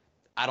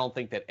 I don't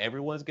think that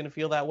everyone's going to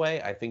feel that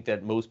way. I think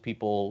that most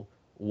people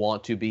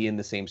want to be in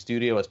the same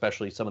studio,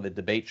 especially some of the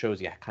debate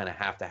shows. You kind of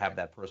have to have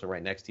that person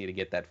right next to you to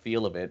get that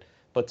feel of it.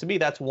 But to me,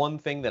 that's one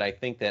thing that I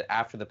think that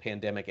after the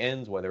pandemic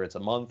ends, whether it's a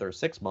month or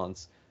 6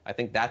 months, I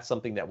think that's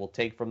something that we'll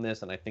take from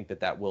this, and I think that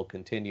that will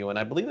continue. And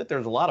I believe that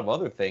there's a lot of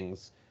other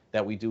things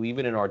that we do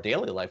even in our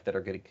daily life that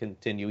are going to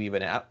continue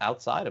even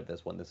outside of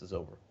this when this is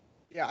over.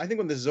 Yeah, I think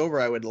when this is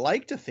over, I would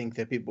like to think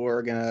that people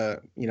are going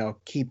to,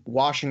 keep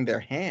washing their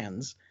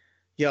hands,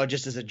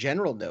 just as a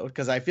general note,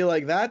 because I feel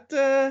like that,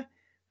 I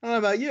don't know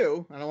about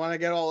you, I don't want to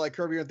get all like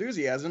Curb Your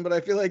Enthusiasm, but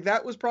I feel like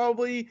that was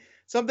probably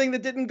something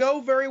that didn't go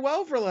very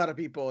well for a lot of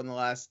people in the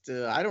last,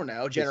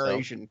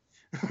 generation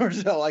or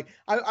so. Like,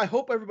 I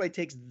hope everybody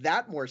takes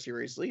that more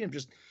seriously and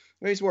just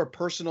maybe some more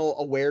personal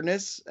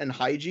awareness and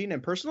hygiene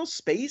and personal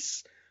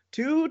space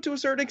too, to a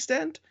certain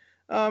extent.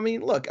 I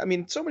mean, look,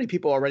 so many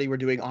people already were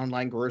doing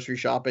online grocery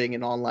shopping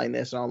and online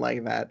this and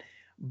online that.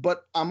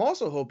 But I'm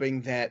also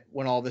hoping that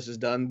when all this is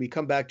done, we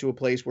come back to a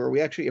place where we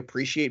actually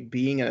appreciate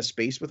being in a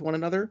space with one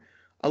another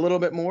a little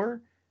bit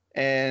more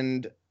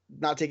and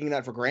not taking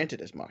that for granted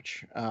as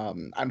much.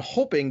 I'm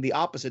hoping the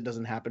opposite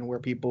doesn't happen, where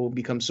people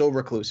become so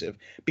reclusive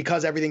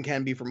because everything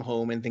can be from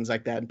home and things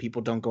like that, and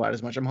people don't go out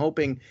as much. I'm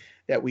hoping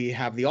that we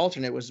have the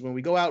alternate, was when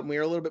we go out and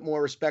we're a little bit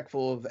more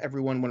respectful of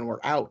everyone when we're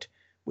out,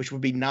 which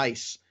would be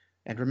nice.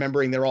 And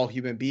remembering they're all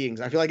human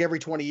beings. I feel like every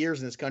 20 years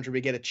in this country,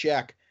 we get a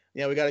check.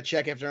 We got a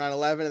check after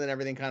 9/11, and then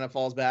everything kind of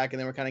falls back, and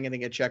then we're kind of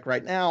getting a check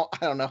right now.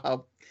 I don't know how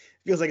it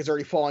feels like it's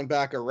already falling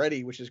back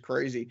already, which is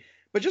crazy.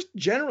 But just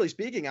generally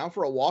speaking, out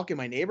for a walk in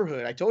my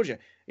neighborhood, I told you,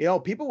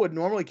 people would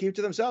normally keep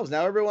to themselves.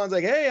 Now everyone's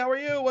like, hey, how are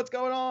you? What's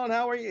going on?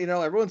 How are you?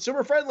 Everyone's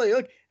super friendly.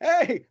 Like,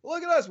 hey,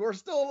 look at us. We're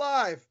still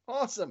alive.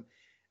 Awesome.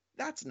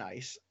 That's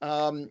nice.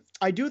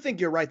 I do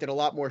think you're right that a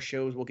lot more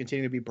shows will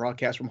continue to be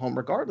broadcast from home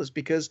regardless,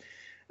 because,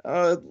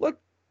 look,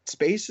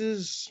 space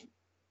is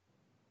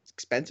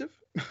expensive.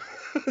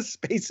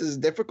 Space is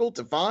difficult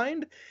to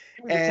find.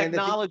 And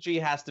technology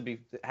has to be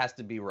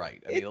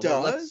right. It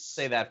does. Let's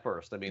say that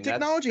first.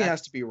 Technology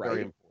has to be right.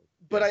 Very important.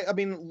 But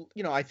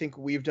yeah. I think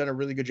we've done a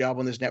really good job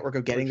on this network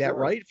of getting that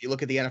right. If you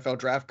look at the NFL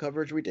draft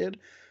coverage we did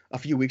a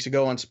few weeks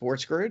ago on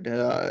SportsGrid,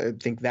 I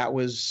think that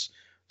was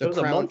a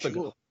month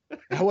ago.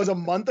 That was a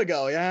month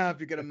ago. Yeah, if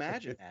you can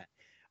imagine that.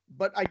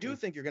 But I do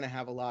think you're going to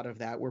have a lot of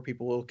that where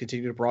people will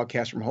continue to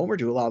broadcast from home or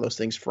do a lot of those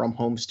things from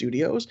home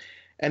studios.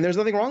 And there's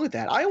nothing wrong with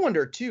that. I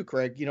wonder too,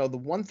 Craig, the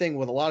one thing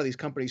with a lot of these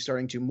companies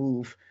starting to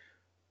move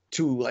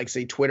to, like,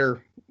 say,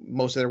 Twitter,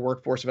 most of their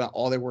workforce, about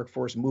all their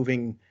workforce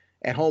moving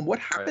at home, what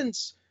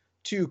happens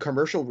to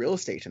commercial real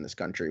estate in this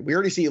country? We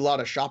already see a lot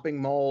of shopping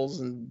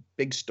malls and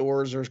big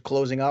stores are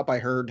closing up. I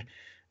heard,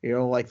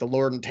 like the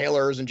Lord &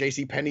 Taylor's and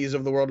J.C. Penney's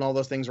of the world and all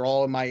those things are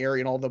all in my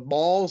area, and all the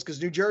malls, because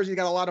New Jersey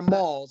got a lot of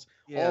malls,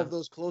 all of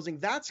those closing.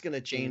 That's going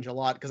to change a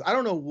lot, because I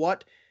don't know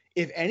what,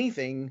 if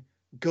anything,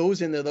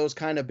 goes into those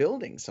kind of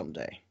buildings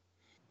someday.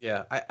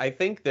 Yeah, I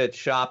think that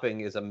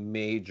shopping is a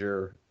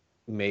major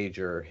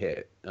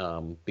hit,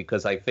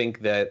 because I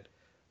think that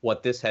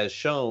what this has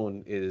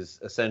shown is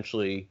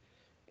essentially,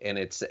 and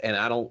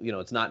I don't,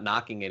 it's not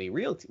knocking any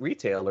real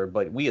retailer,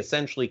 but we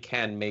essentially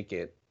can make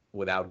it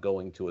without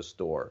going to a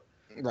store.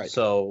 Right.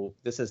 So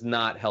this has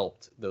not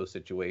helped those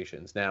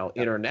situations. Now,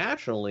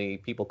 internationally,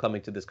 people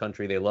coming to this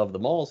country, they love the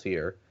malls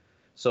here.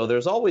 So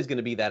there's always going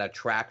to be that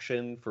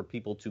attraction for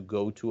people to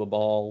go to a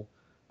mall.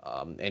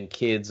 And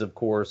kids, of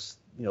course,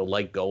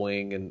 like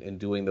going and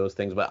doing those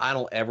things. But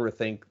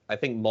I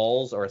think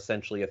malls are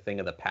essentially a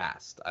thing of the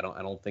past. I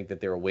don't think that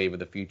they're a wave of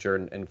the future.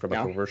 And from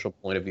a commercial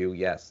point of view,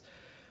 yes.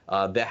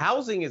 The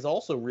housing is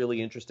also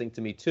really interesting to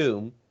me,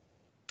 too,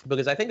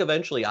 because I think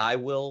eventually I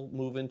will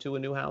move into a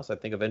new house. I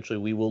think eventually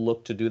we will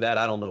look to do that.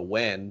 I don't know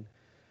when.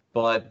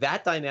 But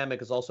that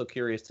dynamic is also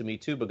curious to me,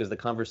 too, because the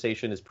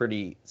conversation is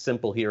pretty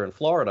simple here in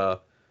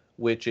Florida,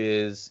 which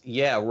is,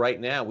 right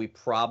now we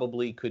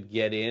probably could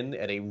get in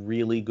at a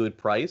really good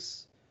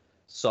price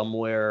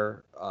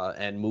somewhere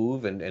and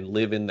move and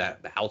live in the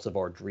house of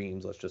our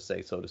dreams, let's just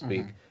say, so to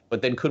speak. Mm-hmm.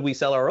 But then could we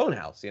sell our own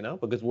house,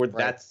 because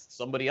that's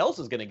somebody else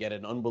is going to get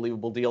an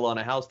unbelievable deal on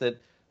a house that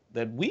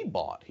we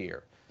bought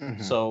here.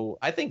 Mm-hmm. So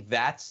I think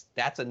that's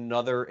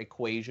another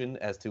equation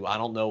as to, I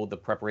don't know the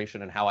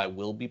preparation and how I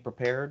will be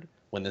prepared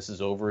when this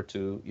is over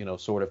to,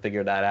 sort of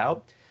figure that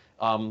out.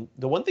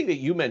 The one thing that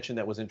you mentioned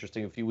that was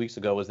interesting a few weeks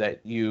ago was that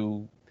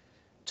you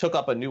took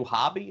up a new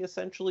hobby,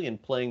 essentially, in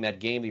playing that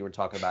game that you were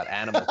talking about,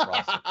 Animal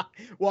Crossing.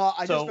 Well,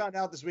 I just found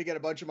out this weekend a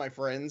bunch of my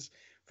friends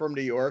from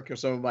New York, or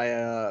some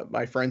of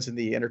my friends in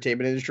the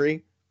entertainment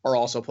industry, are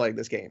also playing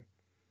this game.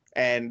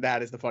 And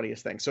that is the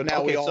funniest thing. So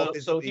now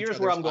so here's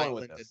where I'm going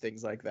with this.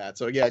 Things like that.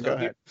 So yeah, go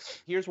ahead.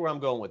 Here's where I'm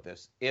going with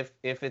this. If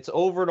it's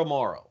over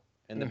tomorrow,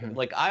 and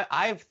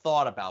I've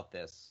thought about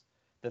this,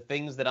 the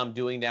things that I'm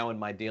doing now in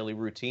my daily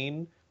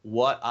routine,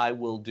 what I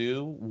will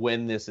do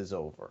when this is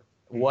over.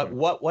 Mm-hmm.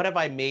 What have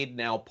I made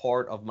now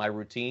part of my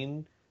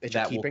routine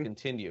that will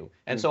continue?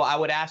 And so I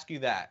would ask you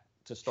that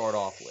to start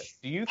off with.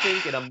 Do you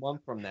think in a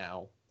month from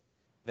now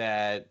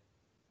that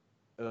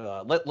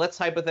let's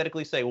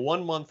hypothetically say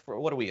 1 month for,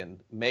 what are we in,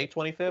 May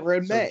 25th? We're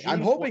in May.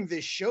 I'm hoping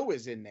this show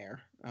is in there.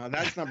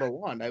 That's number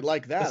one. I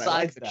like that.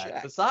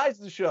 Besides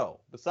the show,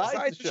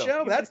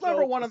 that's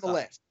number one on the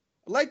list.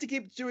 I'd like to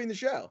keep doing the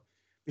show.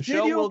 The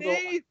show will go.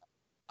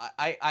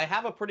 I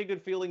have a pretty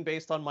good feeling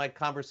based on my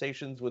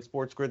conversations with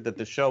SportsGrid that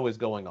the show is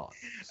going on.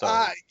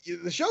 So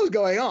the show's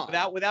going on.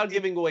 Without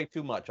giving away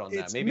too much on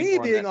that. Maybe me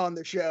being on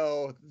the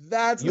show.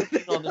 That's you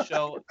being on the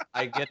show.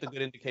 I get the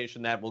good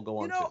indication that will go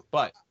on too.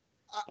 But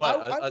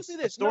I will say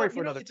this. Story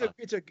for another time.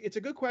 It's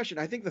a good question.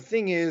 I think the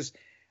thing is,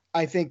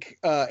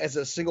 as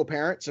a single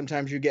parent,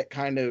 sometimes you get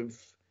kind of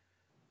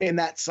in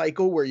that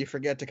cycle where you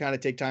forget to kind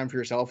of take time for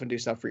yourself and do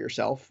stuff for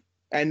yourself.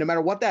 And no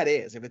matter what that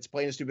is, if it's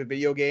playing a stupid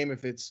video game,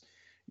 if it's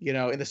You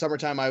know, in the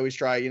summertime, I always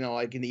try, you know,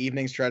 like in the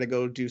evenings, try to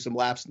go do some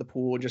laps in the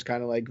pool and just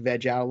kind of like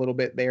veg out a little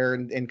bit there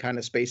and kind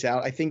of space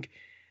out. I think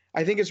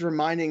it's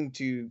reminding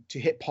to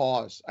hit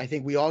pause. I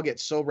think we all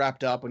get so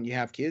wrapped up when you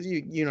have kids.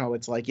 You know,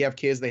 it's like you have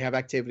kids, they have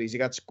activities, you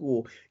got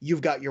school,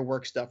 you've got your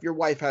work stuff, your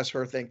wife has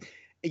her thing,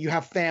 you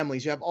have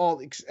families, you have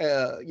all,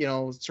 you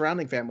know,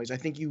 surrounding families. I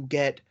think you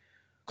get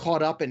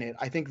caught up in it.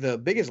 I think the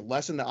biggest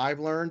lesson that I've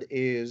learned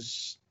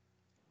is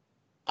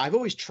I've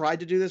always tried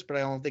to do this, but I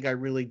don't think I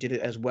really did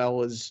it as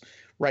well as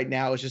right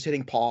now, is just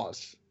hitting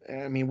pause.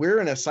 I mean, we're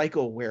in a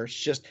cycle where it's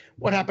just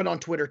what happened on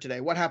Twitter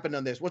today? What happened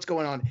on this? What's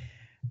going on?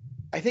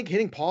 I think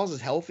hitting pause is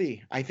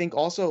healthy. I think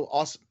also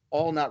us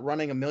all not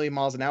running a million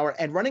miles an hour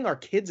and running our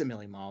kids a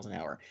million miles an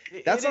hour.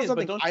 That's not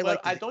something I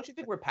like. Don't you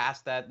think we're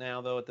past that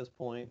now, though, at this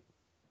point?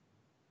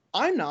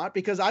 I'm not,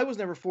 because I was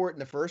never for it in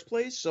the first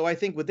place. So I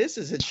think what this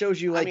is, it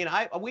shows you like.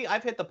 I mean,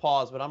 I've hit the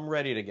pause, but I'm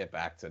ready to get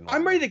back to normal.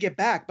 I'm ready to get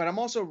back, but I'm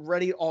also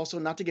ready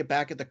not to get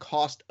back at the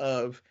cost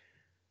of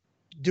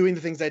doing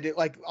the things I did.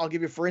 Like, I'll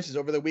give you, for instance,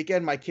 over the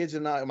weekend, my kids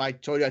and I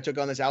told you I took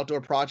on this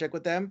outdoor project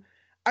with them.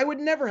 I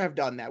would never have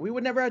done that. We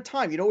would never have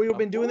time. You know what we would have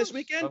been doing this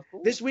weekend?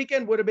 This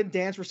weekend would have been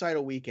dance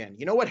recital weekend.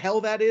 You know what hell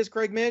that is,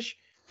 Craig Mish?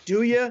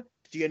 Do you?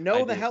 Do you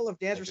know the hell of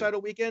dance recital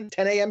weekend?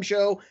 10 a.m.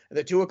 show,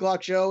 the 2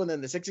 o'clock show, and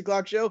then the 6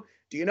 o'clock show.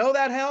 Do you know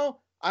that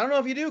hell? I don't know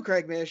if you do,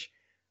 Craig Mish.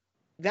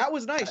 That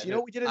was nice. You know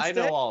what we did instead?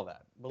 I know all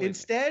that.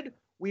 Instead,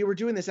 we were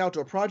doing this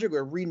outdoor project. We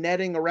were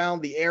re-netting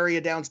around the area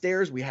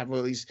downstairs. We had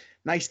all these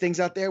nice things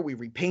out there. We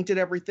repainted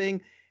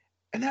everything.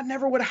 And that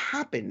never would have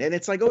happened. And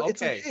it's like,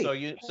 it's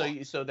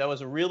okay. So that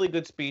was a really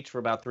good speech for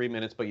about 3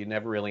 minutes, but you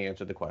never really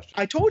answered the question.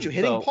 I told you,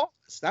 hitting pause.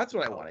 That's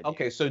what I wanted.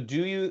 Okay, so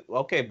do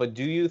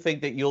you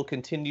think that you'll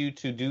continue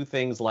to do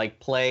things like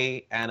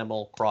play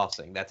Animal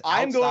Crossing? That's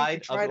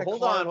outside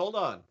hold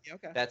on. Yeah,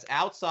 okay. That's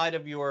outside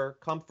of your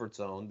comfort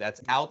zone. That's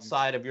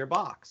outside of your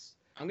box.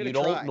 I'm going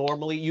to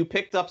try. You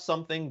picked up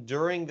something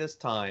during this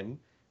time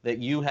that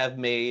you have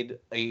made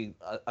I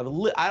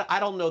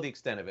don't know the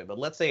extent of it, but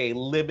let's say a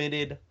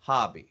limited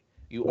hobby.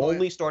 You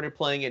only started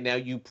playing it now.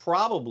 You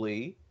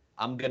probably,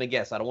 I'm going to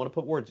guess, I don't want to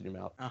put words in your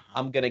mouth.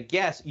 I'm going to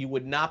guess you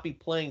would not be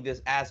playing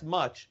this as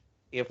much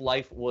if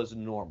life was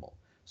normal.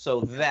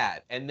 So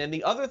that, and then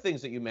the other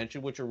things that you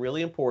mentioned, which are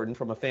really important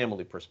from a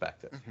family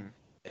perspective.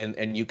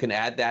 And you can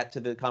add that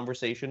to the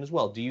conversation as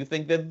well. Do you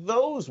think that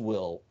those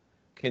will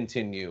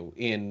continue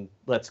in,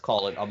 let's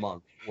call it, a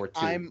month or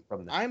two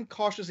from now? I'm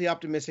cautiously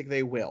optimistic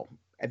they will.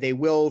 They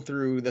will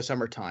through the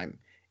summertime.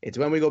 It's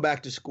when we go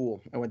back to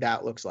school and what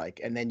that looks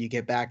like. And then you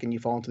get back and you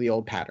fall into the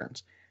old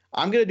patterns.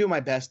 I'm going to do my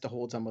best to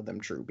hold some of them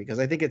true because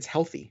I think it's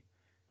healthy.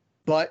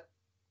 But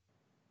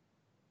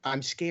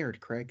I'm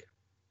scared, Craig.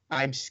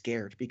 I'm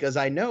scared because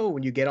I know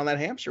when you get on that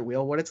hamster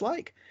wheel what it's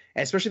like,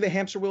 and especially the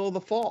hamster wheel of the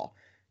fall.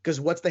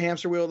 Because what's the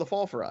hamster wheel of the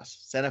fall for us?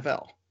 It's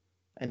NFL.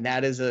 And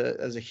that is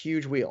a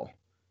huge wheel.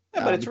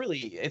 Yeah, but it's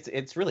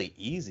really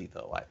easy,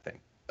 though, I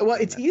think. Well,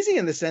 it's easy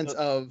in the sense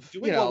of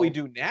doing what we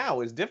do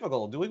now is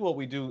difficult. Doing what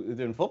we do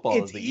in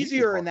football is the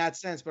easier in that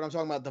sense, but I'm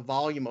talking about the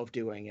volume of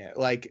doing it.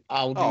 Like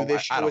I'll do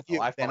this show with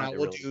you, then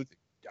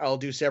I'll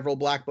do several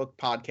Black Book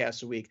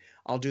podcasts a week.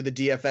 I'll do the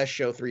DFS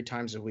show 3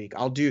 times a week.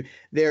 I'll do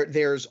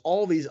there's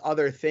all these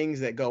other things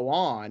that go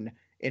on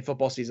in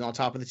football season on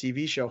top of the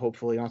TV show,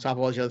 hopefully on top of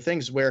all these other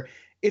things where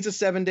it's a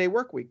 7-day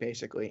work week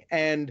basically.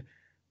 And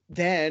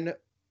then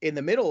in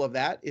the middle of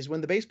that is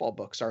when the baseball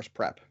book starts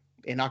prep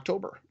in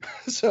October.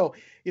 So,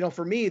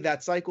 for me,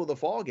 that cycle of the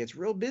fall gets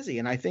real busy.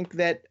 And I think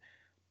that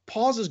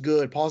pause is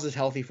good. Pause is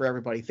healthy for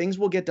everybody. Things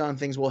will get done.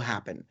 Things will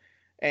happen.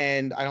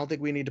 And I don't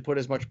think we need to put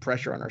as much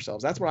pressure on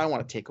ourselves. That's what I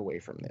want to take away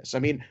from this. I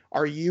mean,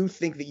 what are you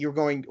going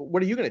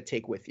to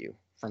take with you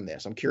from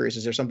this? I'm curious.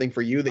 Is there something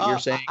for you that you're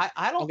saying?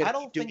 I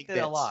don't think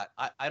that a lot.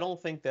 I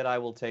don't think that I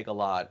will take a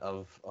lot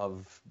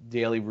of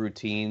daily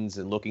routines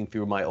and looking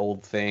through my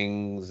old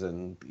things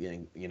and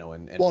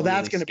and well,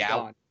 that's going to be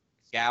gone.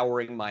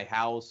 Scouring my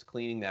house,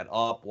 cleaning that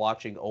up,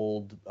 watching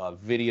old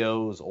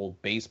videos,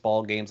 old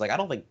baseball games. Like I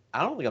don't think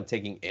I'm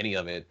taking any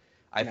of it.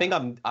 I think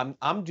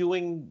I'm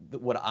doing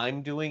what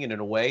I'm doing in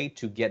a way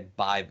to get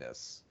by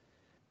this.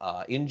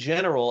 In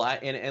general,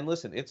 and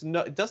listen,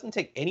 it doesn't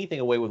take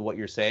anything away with what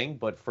you're saying,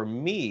 but for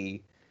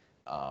me,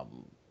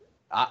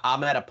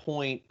 I'm at a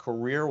point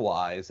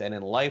career-wise and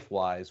in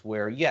life-wise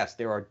where yes,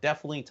 there are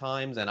definitely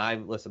times,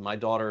 and my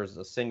daughter is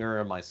a singer,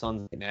 and my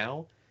son's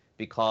now.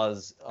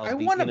 Because of I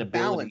want a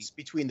balance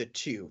between the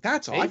two.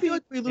 That's all. I feel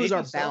like we lose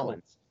our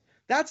balance.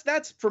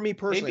 That's for me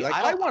personally. Like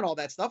I want all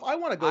that stuff. I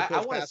want to go.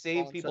 I want to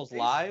save people's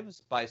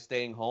lives by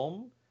staying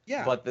home.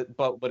 Yeah.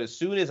 But as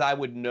soon as I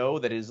would know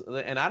that is,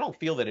 and I don't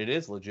feel that it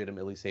is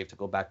legitimately safe to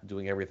go back to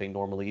doing everything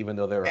normally, even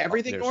though they're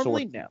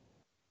no.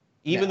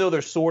 Even though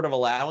they're sort of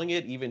allowing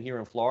it, even here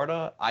in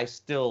Florida, I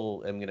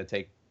still am going to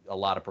take a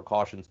lot of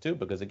precautions too,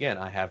 because again,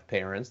 I have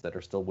parents that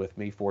are still with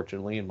me,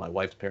 fortunately, and my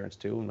wife's parents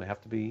too, and I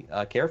have to be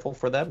careful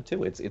for them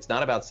too. It's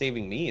not about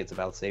saving me, it's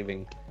about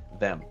saving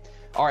them.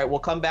 All right, we'll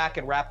come back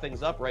and wrap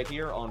things up right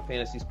here on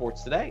Fantasy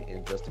Sports Today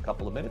in just a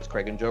couple of minutes.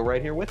 Craig and Joe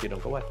right here with you.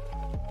 Don't go away.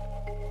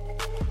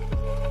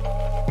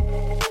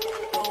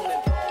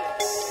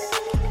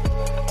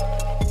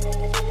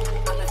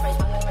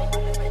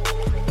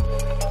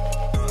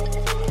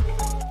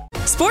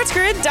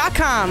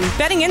 SportsGrid.com.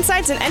 Betting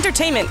insights and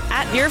entertainment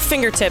at your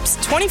fingertips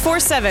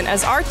 24/7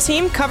 as our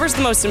team covers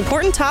the most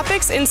important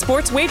topics in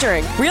sports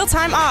wagering.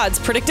 Real-time odds,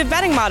 predictive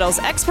betting models,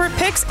 expert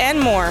picks, and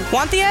more.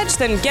 Want the edge?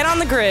 Then get on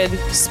the grid.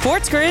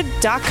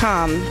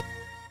 SportsGrid.com.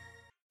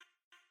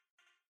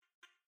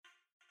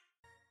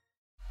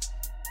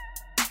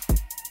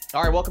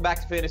 All right, welcome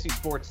back to Fantasy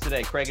Sports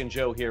Today. Craig and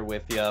Joe here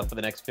with you for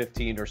the next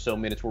 15 or so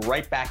minutes. We're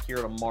right back here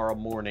tomorrow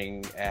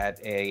morning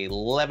at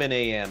 11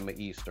 a.m.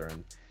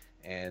 Eastern.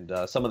 And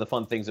some of the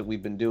fun things that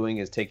we've been doing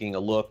is taking a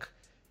look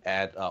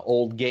at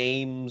old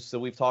games that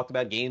we've talked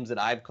about, games that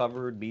I've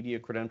covered, media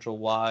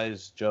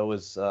credential-wise. Joe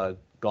has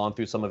gone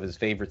through some of his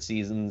favorite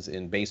seasons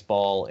in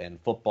baseball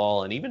and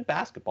football and even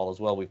basketball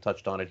as well. We've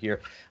touched on it here.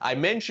 I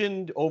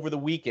mentioned over the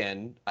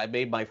weekend I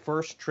made my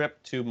first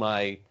trip to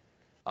my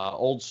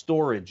old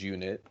storage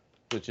unit,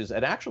 which is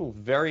an actual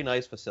very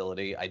nice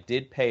facility. I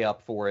did pay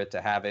up for it to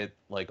have it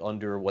like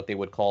under what they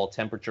would call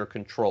temperature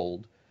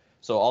controlled.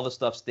 So all the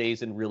stuff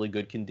stays in really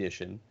good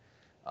condition.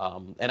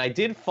 And I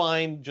did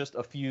find just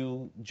a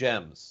few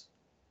gems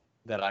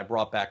that I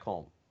brought back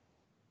home.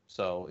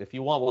 So if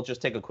you want, we'll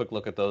just take a quick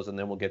look at those and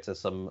then we'll get to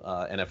some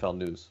NFL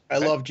news. I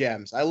love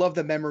gems. I love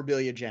the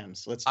memorabilia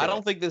gems. I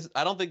don't think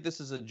this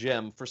is a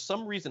gem. For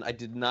some reason, I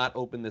did not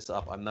open this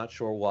up. I'm not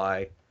sure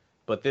why,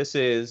 but this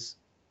is.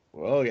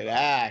 Look at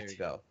that. There you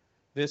go.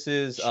 This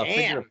is a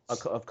figure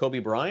of Kobe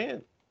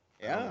Bryant.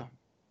 Yeah.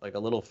 Like a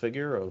little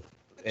figure of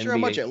Not sure how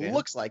much it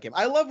looks like him.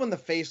 I love when the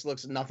face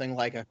looks nothing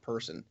like a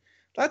person.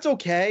 That's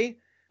okay.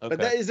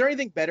 But is there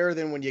anything better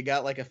than when you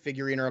got like a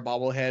figurine or a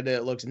bobblehead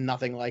that looks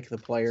nothing like the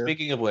player?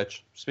 Speaking of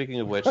which, so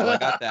I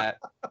got that.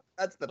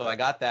 I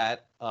got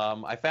that.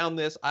 I found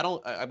this. I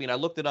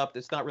looked it up.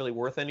 It's not really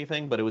worth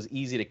anything, but it was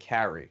easy to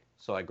carry.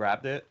 So I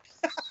grabbed it.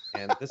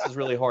 And this is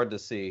really hard to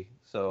see.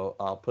 So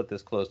I'll put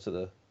this close to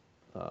the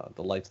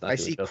lights. I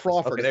see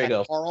Crawford. Okay, there you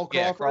go. Carl Crawford?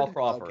 Yeah, Carl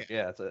Crawford. Okay.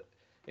 Yeah,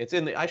 it's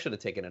in the. I should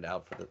have taken it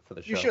out for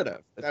the show. You should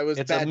have.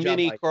 It's a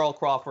mini Carl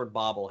Crawford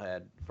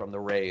bobblehead from the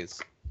Rays,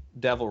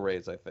 Devil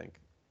Rays, I think.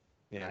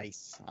 Yeah.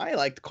 Nice. I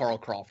liked Carl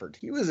Crawford.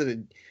 He was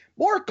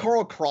more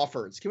Carl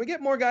Crawfords. Can we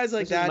get more guys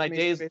like that?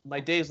 My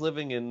days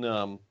living in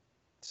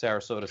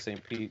Sarasota,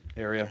 St. Pete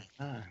area.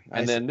 Nice.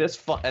 And then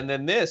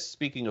this.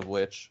 Speaking of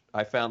which,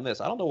 I found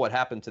this. I don't know what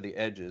happened to the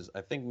edges.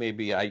 I think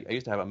maybe I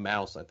used to have a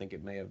mouse. I think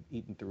it may have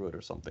eaten through it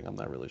or something. I'm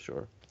not really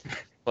sure.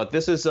 But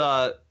this is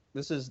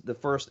the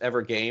first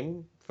ever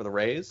game for the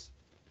Rays.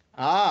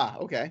 Ah,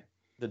 okay.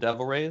 The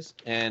Devil Rays,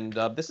 and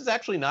this is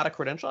actually not a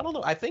credential. I don't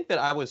know. I think that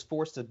I was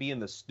forced to be in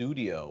the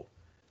studio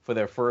for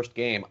their first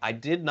game. I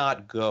did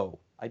not go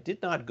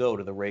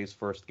to the Rays'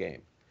 first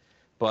game,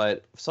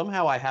 but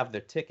somehow I have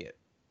their ticket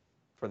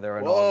for their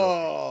inaugural.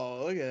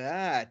 Whoa, look at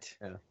that.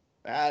 Yeah.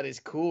 That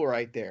is cool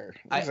right there.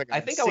 I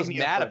think I was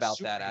mad about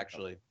that,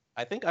 actually.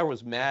 I think I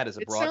was mad as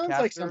a broadcaster. It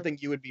sounds like something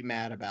you would be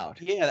mad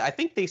about. Yeah, I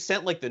think they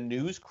sent like the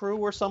news crew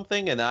or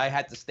something, and I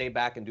had to stay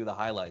back and do the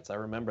highlights. I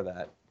remember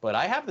that. But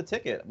I have the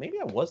ticket. Maybe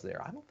I was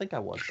there. I don't think I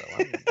was,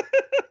 though.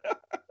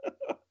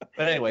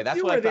 But anyway,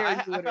 that's what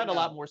I found a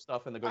lot more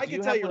stuff in the group. I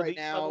can tell you right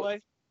now,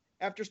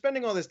 after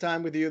spending all this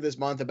time with you this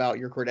month about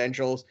your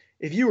credentials,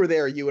 if you were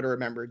there, you would have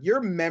remembered.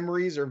 Your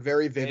memories are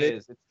very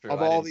vivid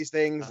of all these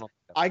things.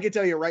 I can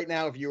tell you right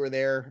now, if you were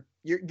there,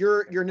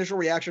 your initial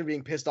reaction of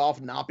being pissed off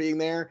not being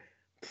there,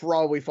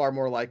 probably far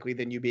more likely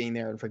than you being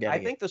there and forgetting.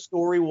 I think the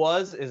story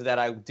is that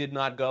I did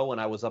not go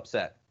and I was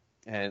upset.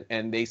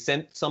 And they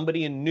sent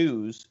somebody in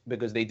news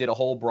because they did a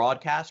whole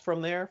broadcast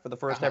from there for the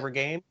first ever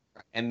game.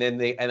 And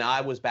then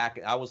I was back.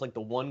 I was like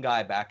the one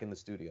guy back in the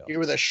studio. You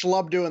were the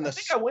schlub doing I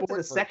think I went to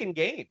the second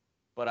game,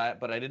 but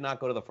I did not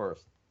go to the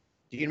first.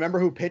 Do you remember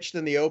who pitched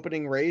in the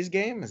opening Rays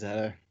game? Is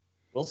that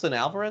Wilson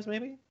Alvarez,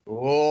 maybe?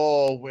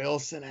 Oh,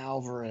 Wilson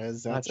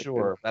Alvarez. Not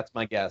sure. That's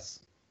my guess.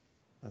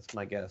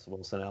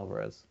 Wilson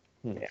Alvarez.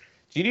 Yeah.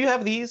 Do you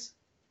have these?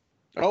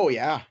 Oh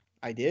yeah,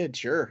 I did.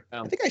 Sure.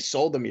 I think I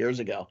sold them years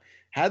ago.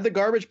 Had the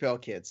Garbage Pail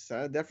Kids.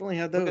 I definitely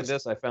had those. Look at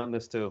this. I found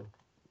this too.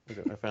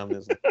 I found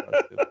this.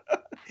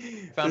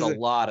 I found a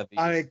lot of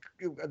these.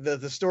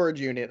 The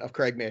storage unit of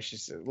Craig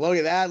Mish. Look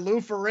at that.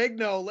 Lou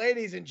Ferrigno,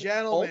 ladies and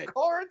gentlemen. Old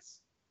cards?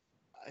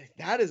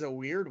 That is a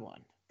weird one.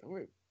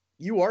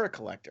 You are a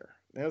collector.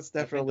 That's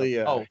definitely.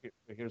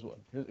 Here's one.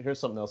 Here's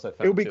something else I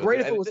found. It would be great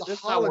if it was a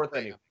hologram.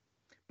 hologram.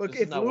 Look,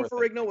 if Lou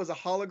Ferrigno was a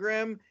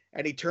hologram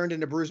and he turned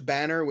into Bruce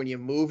Banner when you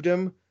moved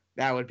him,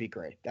 that would be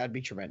great. That'd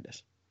be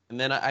tremendous. And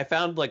then I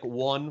found like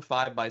one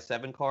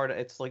 5x7 card.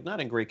 It's like not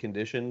in great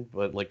condition,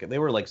 but like they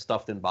were like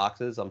stuffed in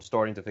boxes. I'm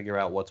starting to figure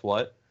out what's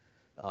what.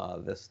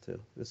 This too.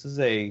 This is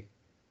a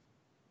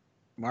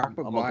Mark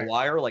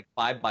McGwire like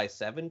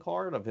 5x7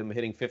 card of him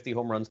hitting 50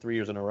 home runs 3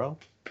 years in a row.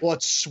 Well,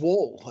 it's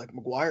swole like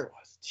McGwire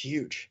was. It's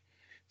huge.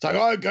 It's like,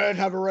 I can't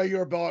have a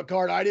regular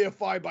card. I need a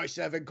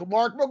 5x7.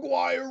 Mark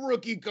McGwire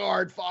rookie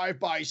card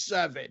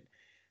 5x7.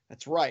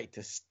 That's right.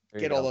 To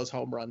get all those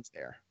home runs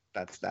there.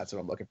 That's what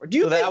I'm looking for. Do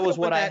you think that was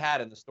what I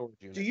had in the storage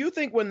unit? Do you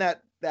think when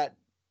that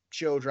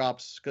show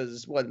drops,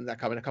 because wasn't that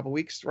coming in a couple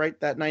weeks, right?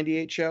 That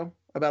 98 show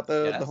about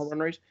the home run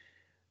race.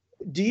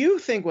 Do you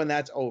think when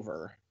that's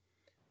over,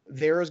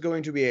 there is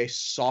going to be a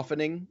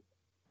softening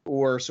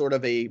or sort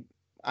of a,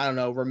 I don't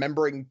know,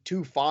 remembering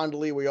too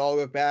fondly. We all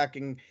look back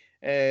and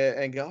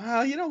go,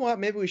 oh, you know what?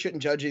 Maybe we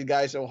shouldn't judge these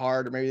guys so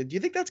hard. Or maybe, do you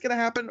think that's going to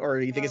happen, or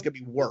do you think it's going to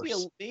be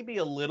worse? Maybe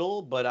a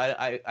little, but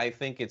I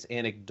think it's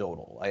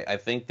anecdotal. I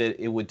think that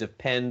it would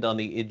depend on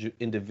the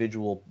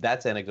individual.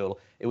 That's anecdotal.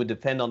 It would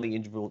depend on the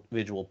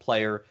individual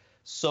player.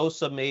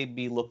 Sosa may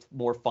be looked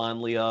more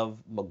fondly of.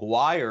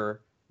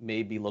 Maguire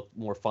may be looked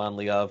more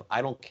fondly of.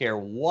 I don't care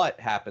what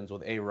happens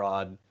with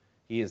A-Rod.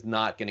 He is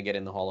not going to get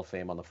in the Hall of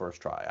Fame on the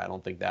first try. I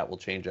don't think that will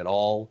change at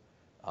all.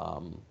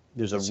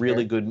 There's a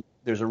really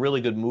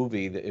good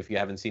movie that if you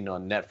haven't seen it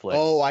on Netflix.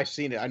 Oh, I've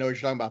seen it. I know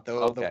what you're talking about.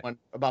 The one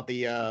about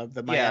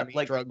the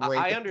Miami drug rape.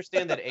 I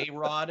understand that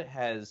A-Rod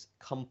has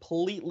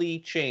completely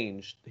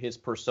changed his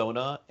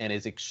persona and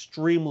is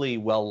extremely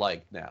well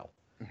liked now.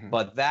 Mm-hmm.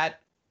 But that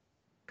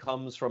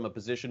comes from a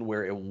position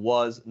where it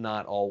was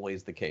not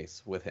always the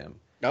case with him.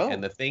 Oh.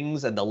 And the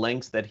things and the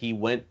lengths that he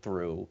went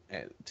through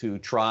to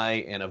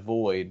try and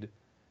avoid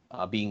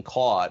being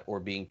caught or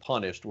being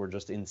punished were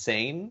just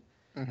insane.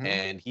 Mm-hmm.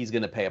 And he's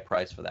going to pay a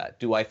price for that.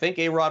 Do I think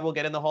A-Rod will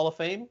get in the Hall of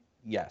Fame?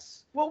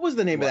 Yes. What was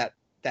the name of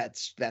that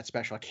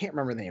special? I can't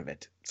remember the name of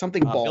it.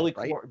 Something Ball,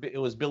 right? It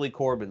was Billy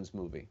Corbin's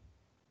movie.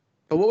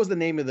 But what was the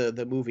name of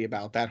the movie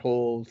about that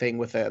whole thing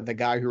with the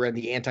guy who ran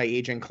the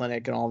anti-aging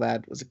clinic and all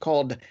that? Was it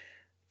called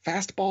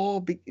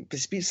Fastball?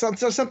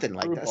 Something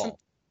like that.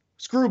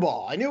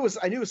 Screwball. I knew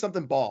it was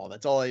something Ball.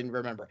 That's all I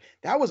remember.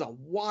 That was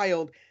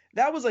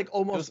that was like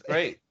almost. It was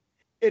great.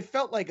 It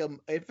felt like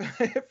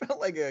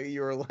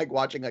you were like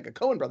watching like a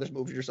Coen Brothers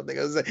movie or something.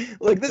 I was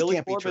like this Billy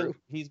can't Corbin, be true.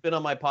 He's been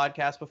on my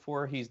podcast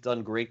before. He's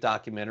done great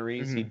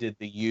documentaries. Mm-hmm. He did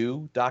the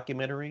U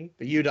documentary.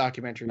 The U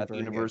documentary at the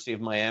University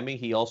of Miami.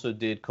 He also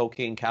did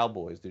Cocaine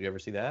Cowboys. Did you ever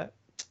see that?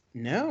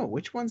 No.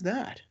 Which one's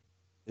that?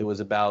 It was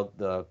about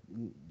the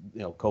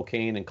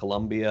cocaine in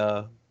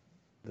Colombia,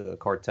 the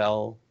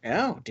cartel.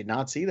 Oh, did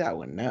not see that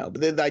one. No,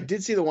 but I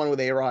did see the one with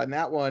A-Rod, and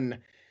that one.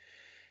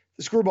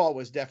 The Screwball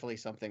was definitely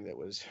something that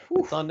was.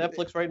 It's on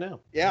Netflix right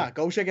now. Yeah,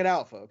 go check it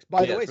out, folks.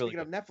 By the way, speaking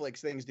of Netflix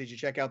things, did you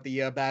check out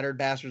the Battered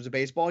Bastards of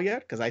Baseball yet?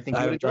 Because I think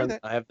you would enjoy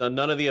that. I have done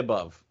none of the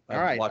above. All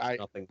right.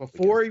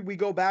 Before we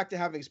go back to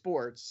having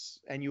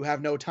sports and you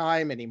have no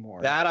time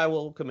anymore, that I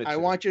will commit to. I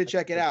want you to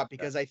check it out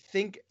because I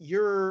think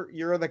you're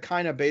the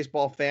kind of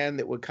baseball fan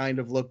that would kind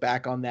of look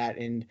back on that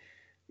and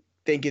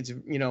think it's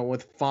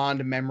with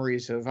fond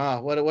memories of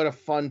what a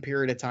fun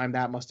period of time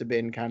that must have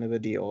been, kind of a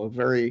deal.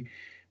 Very,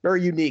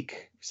 very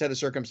unique set of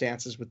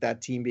circumstances with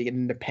that team being an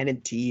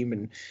independent team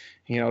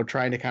and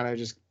trying to kind of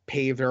just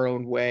pave their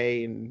own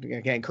way. And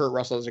again, Kurt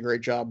Russell does a great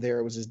job there.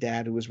 It was his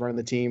dad who was running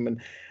the team.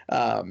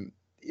 And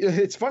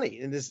it's funny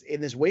in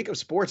this wake of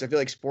sports, I feel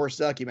like sports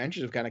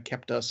documentaries have kind of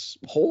kept us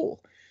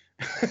whole.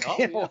 Oh,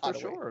 yeah, for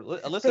sure.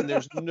 Listen,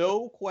 there's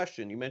no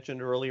question. You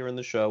mentioned earlier in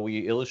the show, we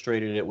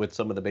illustrated it with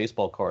some of the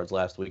baseball cards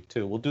last week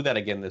too. We'll do that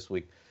again this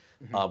week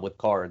with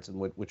cards and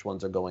which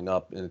ones are going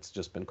up. And it's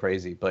just been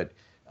crazy. But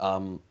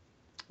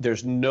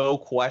there's no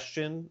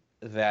question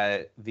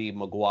that the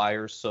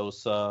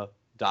Maguire-Sosa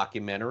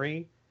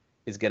documentary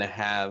is going to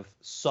have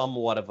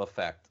somewhat of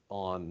effect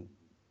on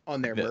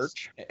their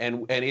merch,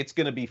 and it's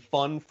going to be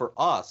fun for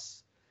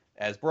us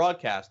as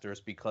broadcasters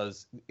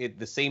because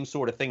the same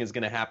sort of thing is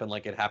going to happen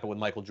like it happened with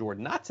Michael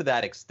Jordan. Not to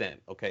that extent,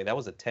 okay? That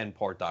was a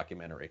 10-part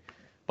documentary.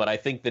 But I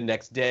think the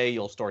next day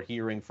you'll start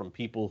hearing from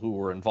people who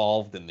were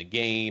involved in the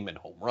game and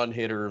home run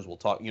hitters. We'll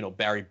talk,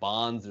 Barry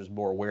Bonds, there's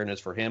more awareness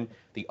for him.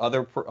 The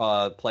other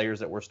players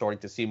that we're starting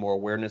to see more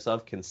awareness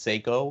of,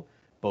 Canseco,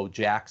 Bo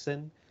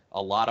Jackson,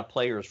 a lot of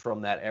players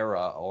from that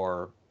era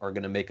are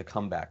going to make a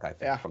comeback, I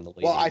think, from the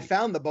league. Well, I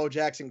found the Bo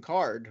Jackson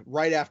card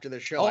right after the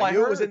show. I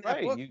knew it was in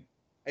that book.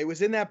 It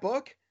was in that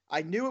book.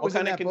 I knew it was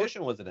in that book. What kind of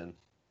condition was it in?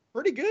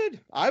 Pretty good,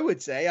 I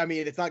would say. I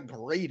mean, it's not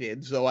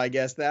graded, so I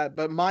guess that.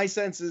 But my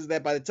sense is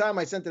that by the time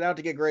I sent it out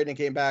to get graded and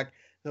came back,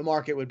 the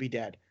market would be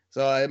dead.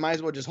 So I might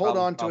as well just hold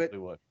on to it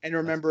and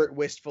remember it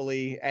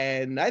wistfully.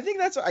 And I think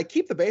I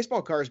keep the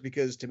baseball cards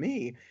because to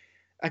me,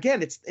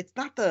 again, it's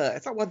not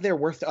what they're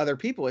worth to other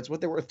people. It's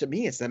what they're worth to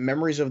me. It's the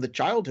memories of the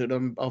childhood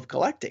of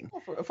collecting.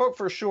 Well,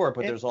 for sure,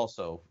 but there's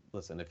also,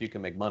 listen, if you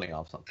can make money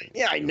off something.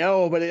 Yeah, I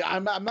know, but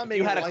I'm not making.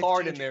 You had a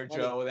card in there,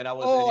 Joe, and I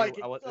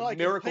was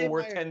miracle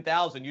worth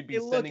 10,000. You'd be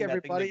sending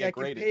that thing to get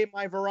graded. I can pay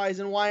my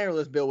Verizon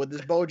wireless bill with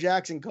this Bo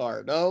Jackson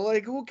card. No,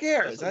 who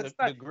cares? Listen,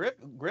 the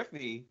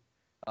Griffey,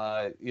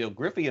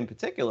 Griffey in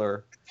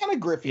particular. Kind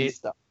of Griffey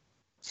stuff.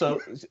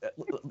 So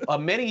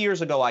many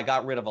years ago, I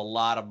got rid of a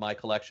lot of my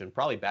collection.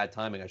 Probably bad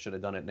timing. I should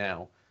have done it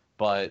now.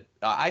 But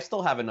I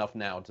still have enough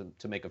now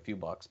to make a few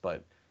bucks.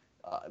 But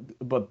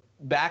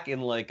back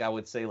in I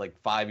would say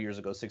 5 years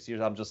ago, 6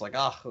 years, I'm just like,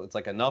 it's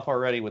enough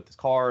already with these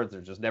cards. They're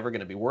just never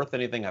going to be worth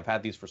anything. I've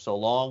had these for so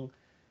long.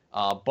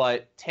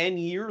 But 10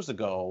 years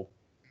ago,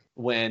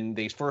 when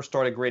they first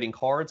started grading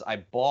cards, I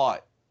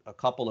bought a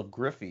couple of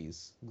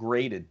Griffeys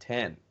graded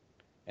 10.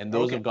 And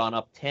those have gone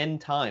up 10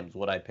 times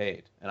what I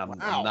paid. And I'm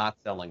not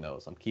selling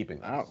those. I'm keeping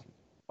those. Wow.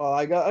 Well,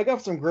 I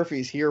got some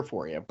Griffeys here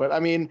for you. But, I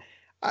mean,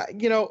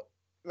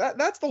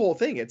 That's the whole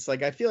thing. It's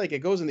like I feel like it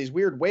goes in these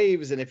weird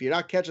waves, and if you're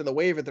not catching the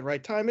wave at the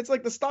right time, it's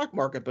like the stock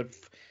market, but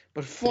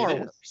far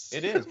worse.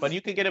 It is, but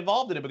you can get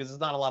involved in it because it's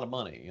not a lot of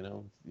money.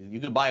 You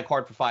can buy a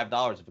card for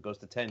 $5. If it goes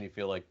to 10, you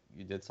feel like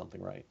you did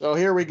something right. So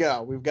here we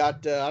go. We've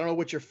got I don't know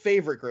what your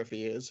favorite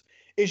Griffey is.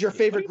 Is your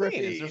favorite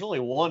Griffey? There's only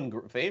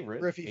one favorite.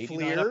 Griffey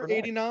Fleer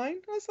 89.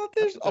 That's not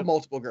there's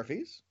multiple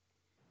Griffies.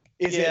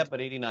 Is it but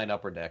 89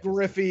 Upper Deck.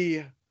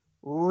 Griffey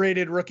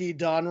rated rookie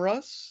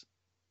Donruss?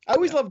 I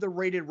always love the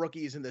rated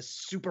rookies and the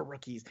super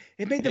rookies.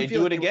 It made them feel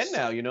do like it again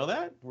now. You know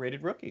that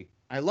rated rookie.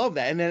 I love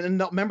that. And then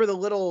remember the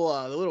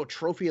little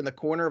trophy in the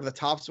corner of the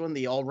Topps one,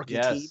 the all rookie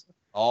team.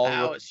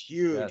 That was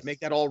huge. Yes. Make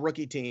that all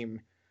rookie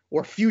team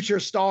or future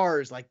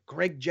stars like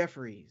Greg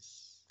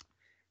Jeffries.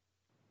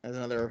 There's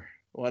another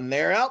one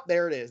there. Oh,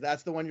 there it is.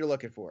 That's the one you're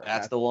looking for.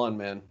 That's the one,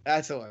 man.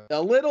 That's the one.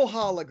 The little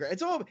hologram.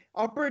 It's all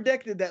Upper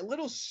Deck did that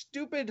little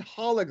stupid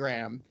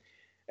hologram,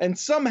 and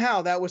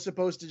somehow that was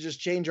supposed to just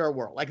change our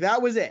world. Like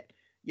that was it.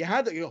 You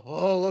had to go,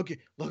 oh, look,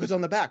 it's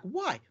on the back.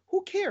 Why?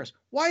 Who cares?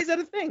 Why is that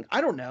a thing?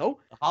 I don't know.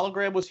 The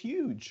hologram was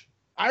huge.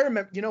 I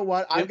remember, you know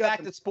what? In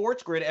fact, at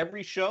Sports Grid,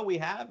 every show we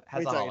have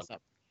has a hologram.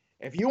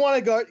 If you want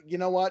to go, you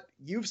know what?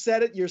 You've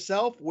said it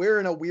yourself. We're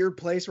in a weird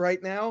place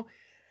right now.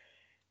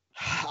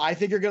 I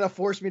think you're going to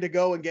force me to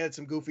go and get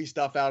some goofy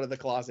stuff out of the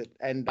closet.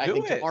 And I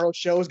think tomorrow's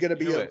show is going to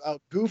be a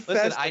goof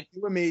fest.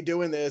 You and me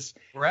doing this.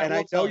 And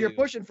I know you're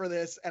pushing for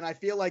this. And I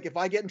feel like if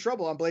I get in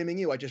trouble, I'm blaming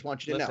you. I just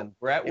want you to know.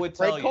 Brett would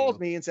tell you. Brett calls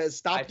me and says,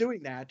 stop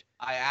doing that.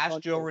 I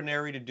asked Joe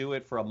Ranieri to do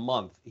it for a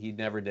month. He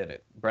never did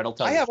it. Brett will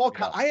tell you.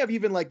 I have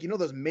even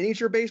those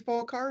miniature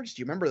baseball cards.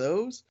 Do you remember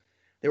those?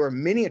 They were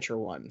miniature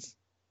ones.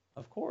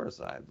 Of course.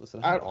 I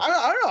don't know.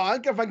 I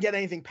don't know if I can get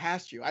anything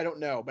past you. I don't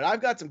know. But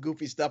I've got some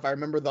goofy stuff. I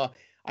remember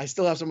I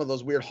still have some of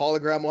those weird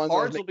hologram ones.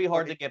 Cards will be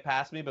hard to get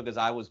past me because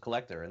I was a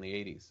collector in the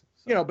 80s.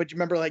 So. But you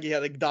remember you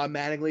had Don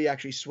Mattingly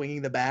actually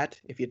swinging the bat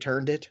if you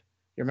turned it?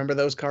 You remember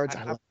those cards?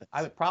 I love that.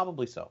 I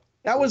probably so.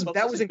 That was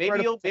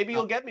incredible. Maybe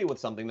you'll get me with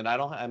something that I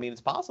don't. I mean,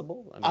 it's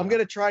possible. I'm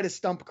gonna try to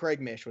stump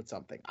Craig Mish with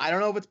something. I don't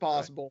know if it's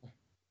possible. Right.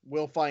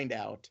 We'll find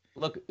out.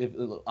 Look,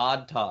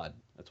 Odd Todd.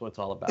 That's what it's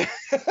all about.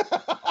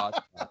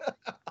 Odd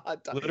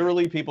Todd.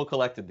 Literally, people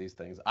collected these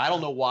things. I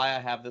don't know why I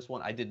have this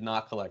one. I did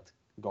not collect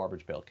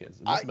Garbage Pail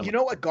Kids. You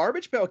know what?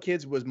 Garbage Pail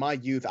Kids was my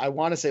youth. I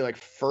want to say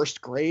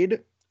first grade.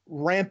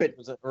 Rampant. It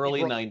was an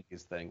early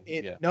 90s thing.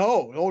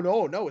 No.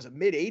 It was a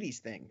mid 80s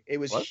thing. It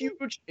was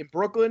huge in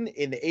Brooklyn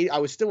in the 80s. I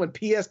was still in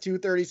PS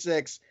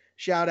 236.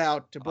 Shout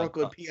out to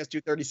Brooklyn PS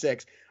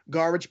 236.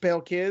 Garbage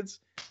Pail Kids.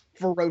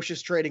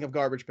 Ferocious trading of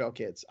Garbage Pail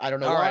Kids. I don't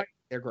know why. Right.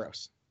 They're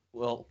gross.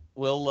 Well,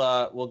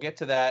 we'll get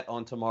to that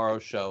on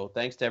tomorrow's show.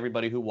 Thanks to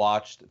everybody who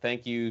watched.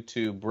 Thank you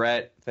to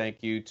Brett. Thank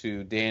you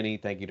to Danny.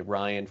 Thank you to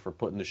Ryan for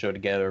putting the show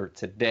together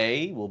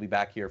today. We'll be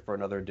back here for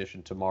another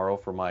edition tomorrow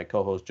for my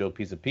co-host Joe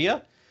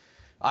Pisapia.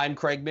 I'm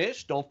Craig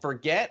Mish. Don't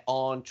forget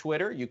on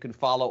Twitter, you can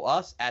follow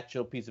us at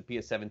Joe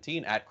Pisapia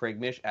 17, at Craig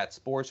Mish, at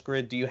Sports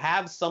Grid. Do you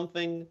have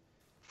something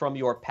from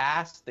your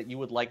past that you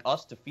would like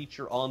us to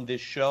feature on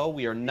this show?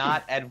 We are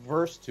not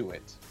adverse to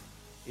it.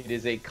 It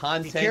is a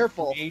content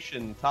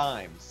creation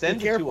time.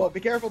 Send it to us. Be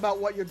careful about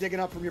what you're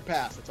digging up from your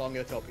past. That's all I'm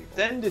going to tell people.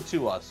 Send it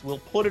to us. We'll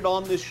put it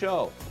on this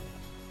show.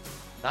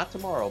 Not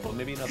tomorrow, but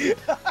maybe another.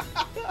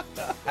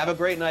 Have a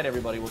great night,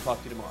 everybody. We'll talk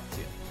to you tomorrow.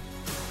 See you.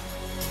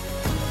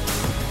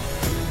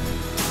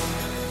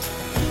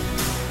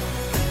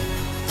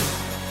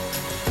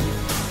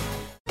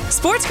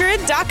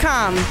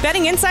 SportsGrid.com.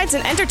 Betting insights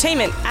and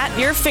entertainment at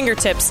your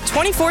fingertips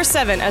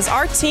 24/7 as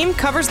our team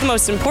covers the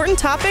most important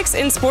topics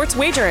in sports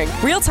wagering.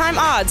 Real-time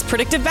odds,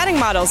 predictive betting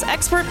models,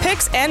 expert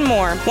picks, and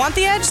more. Want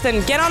the edge?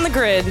 Then get on the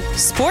grid.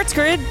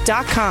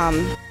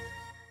 SportsGrid.com.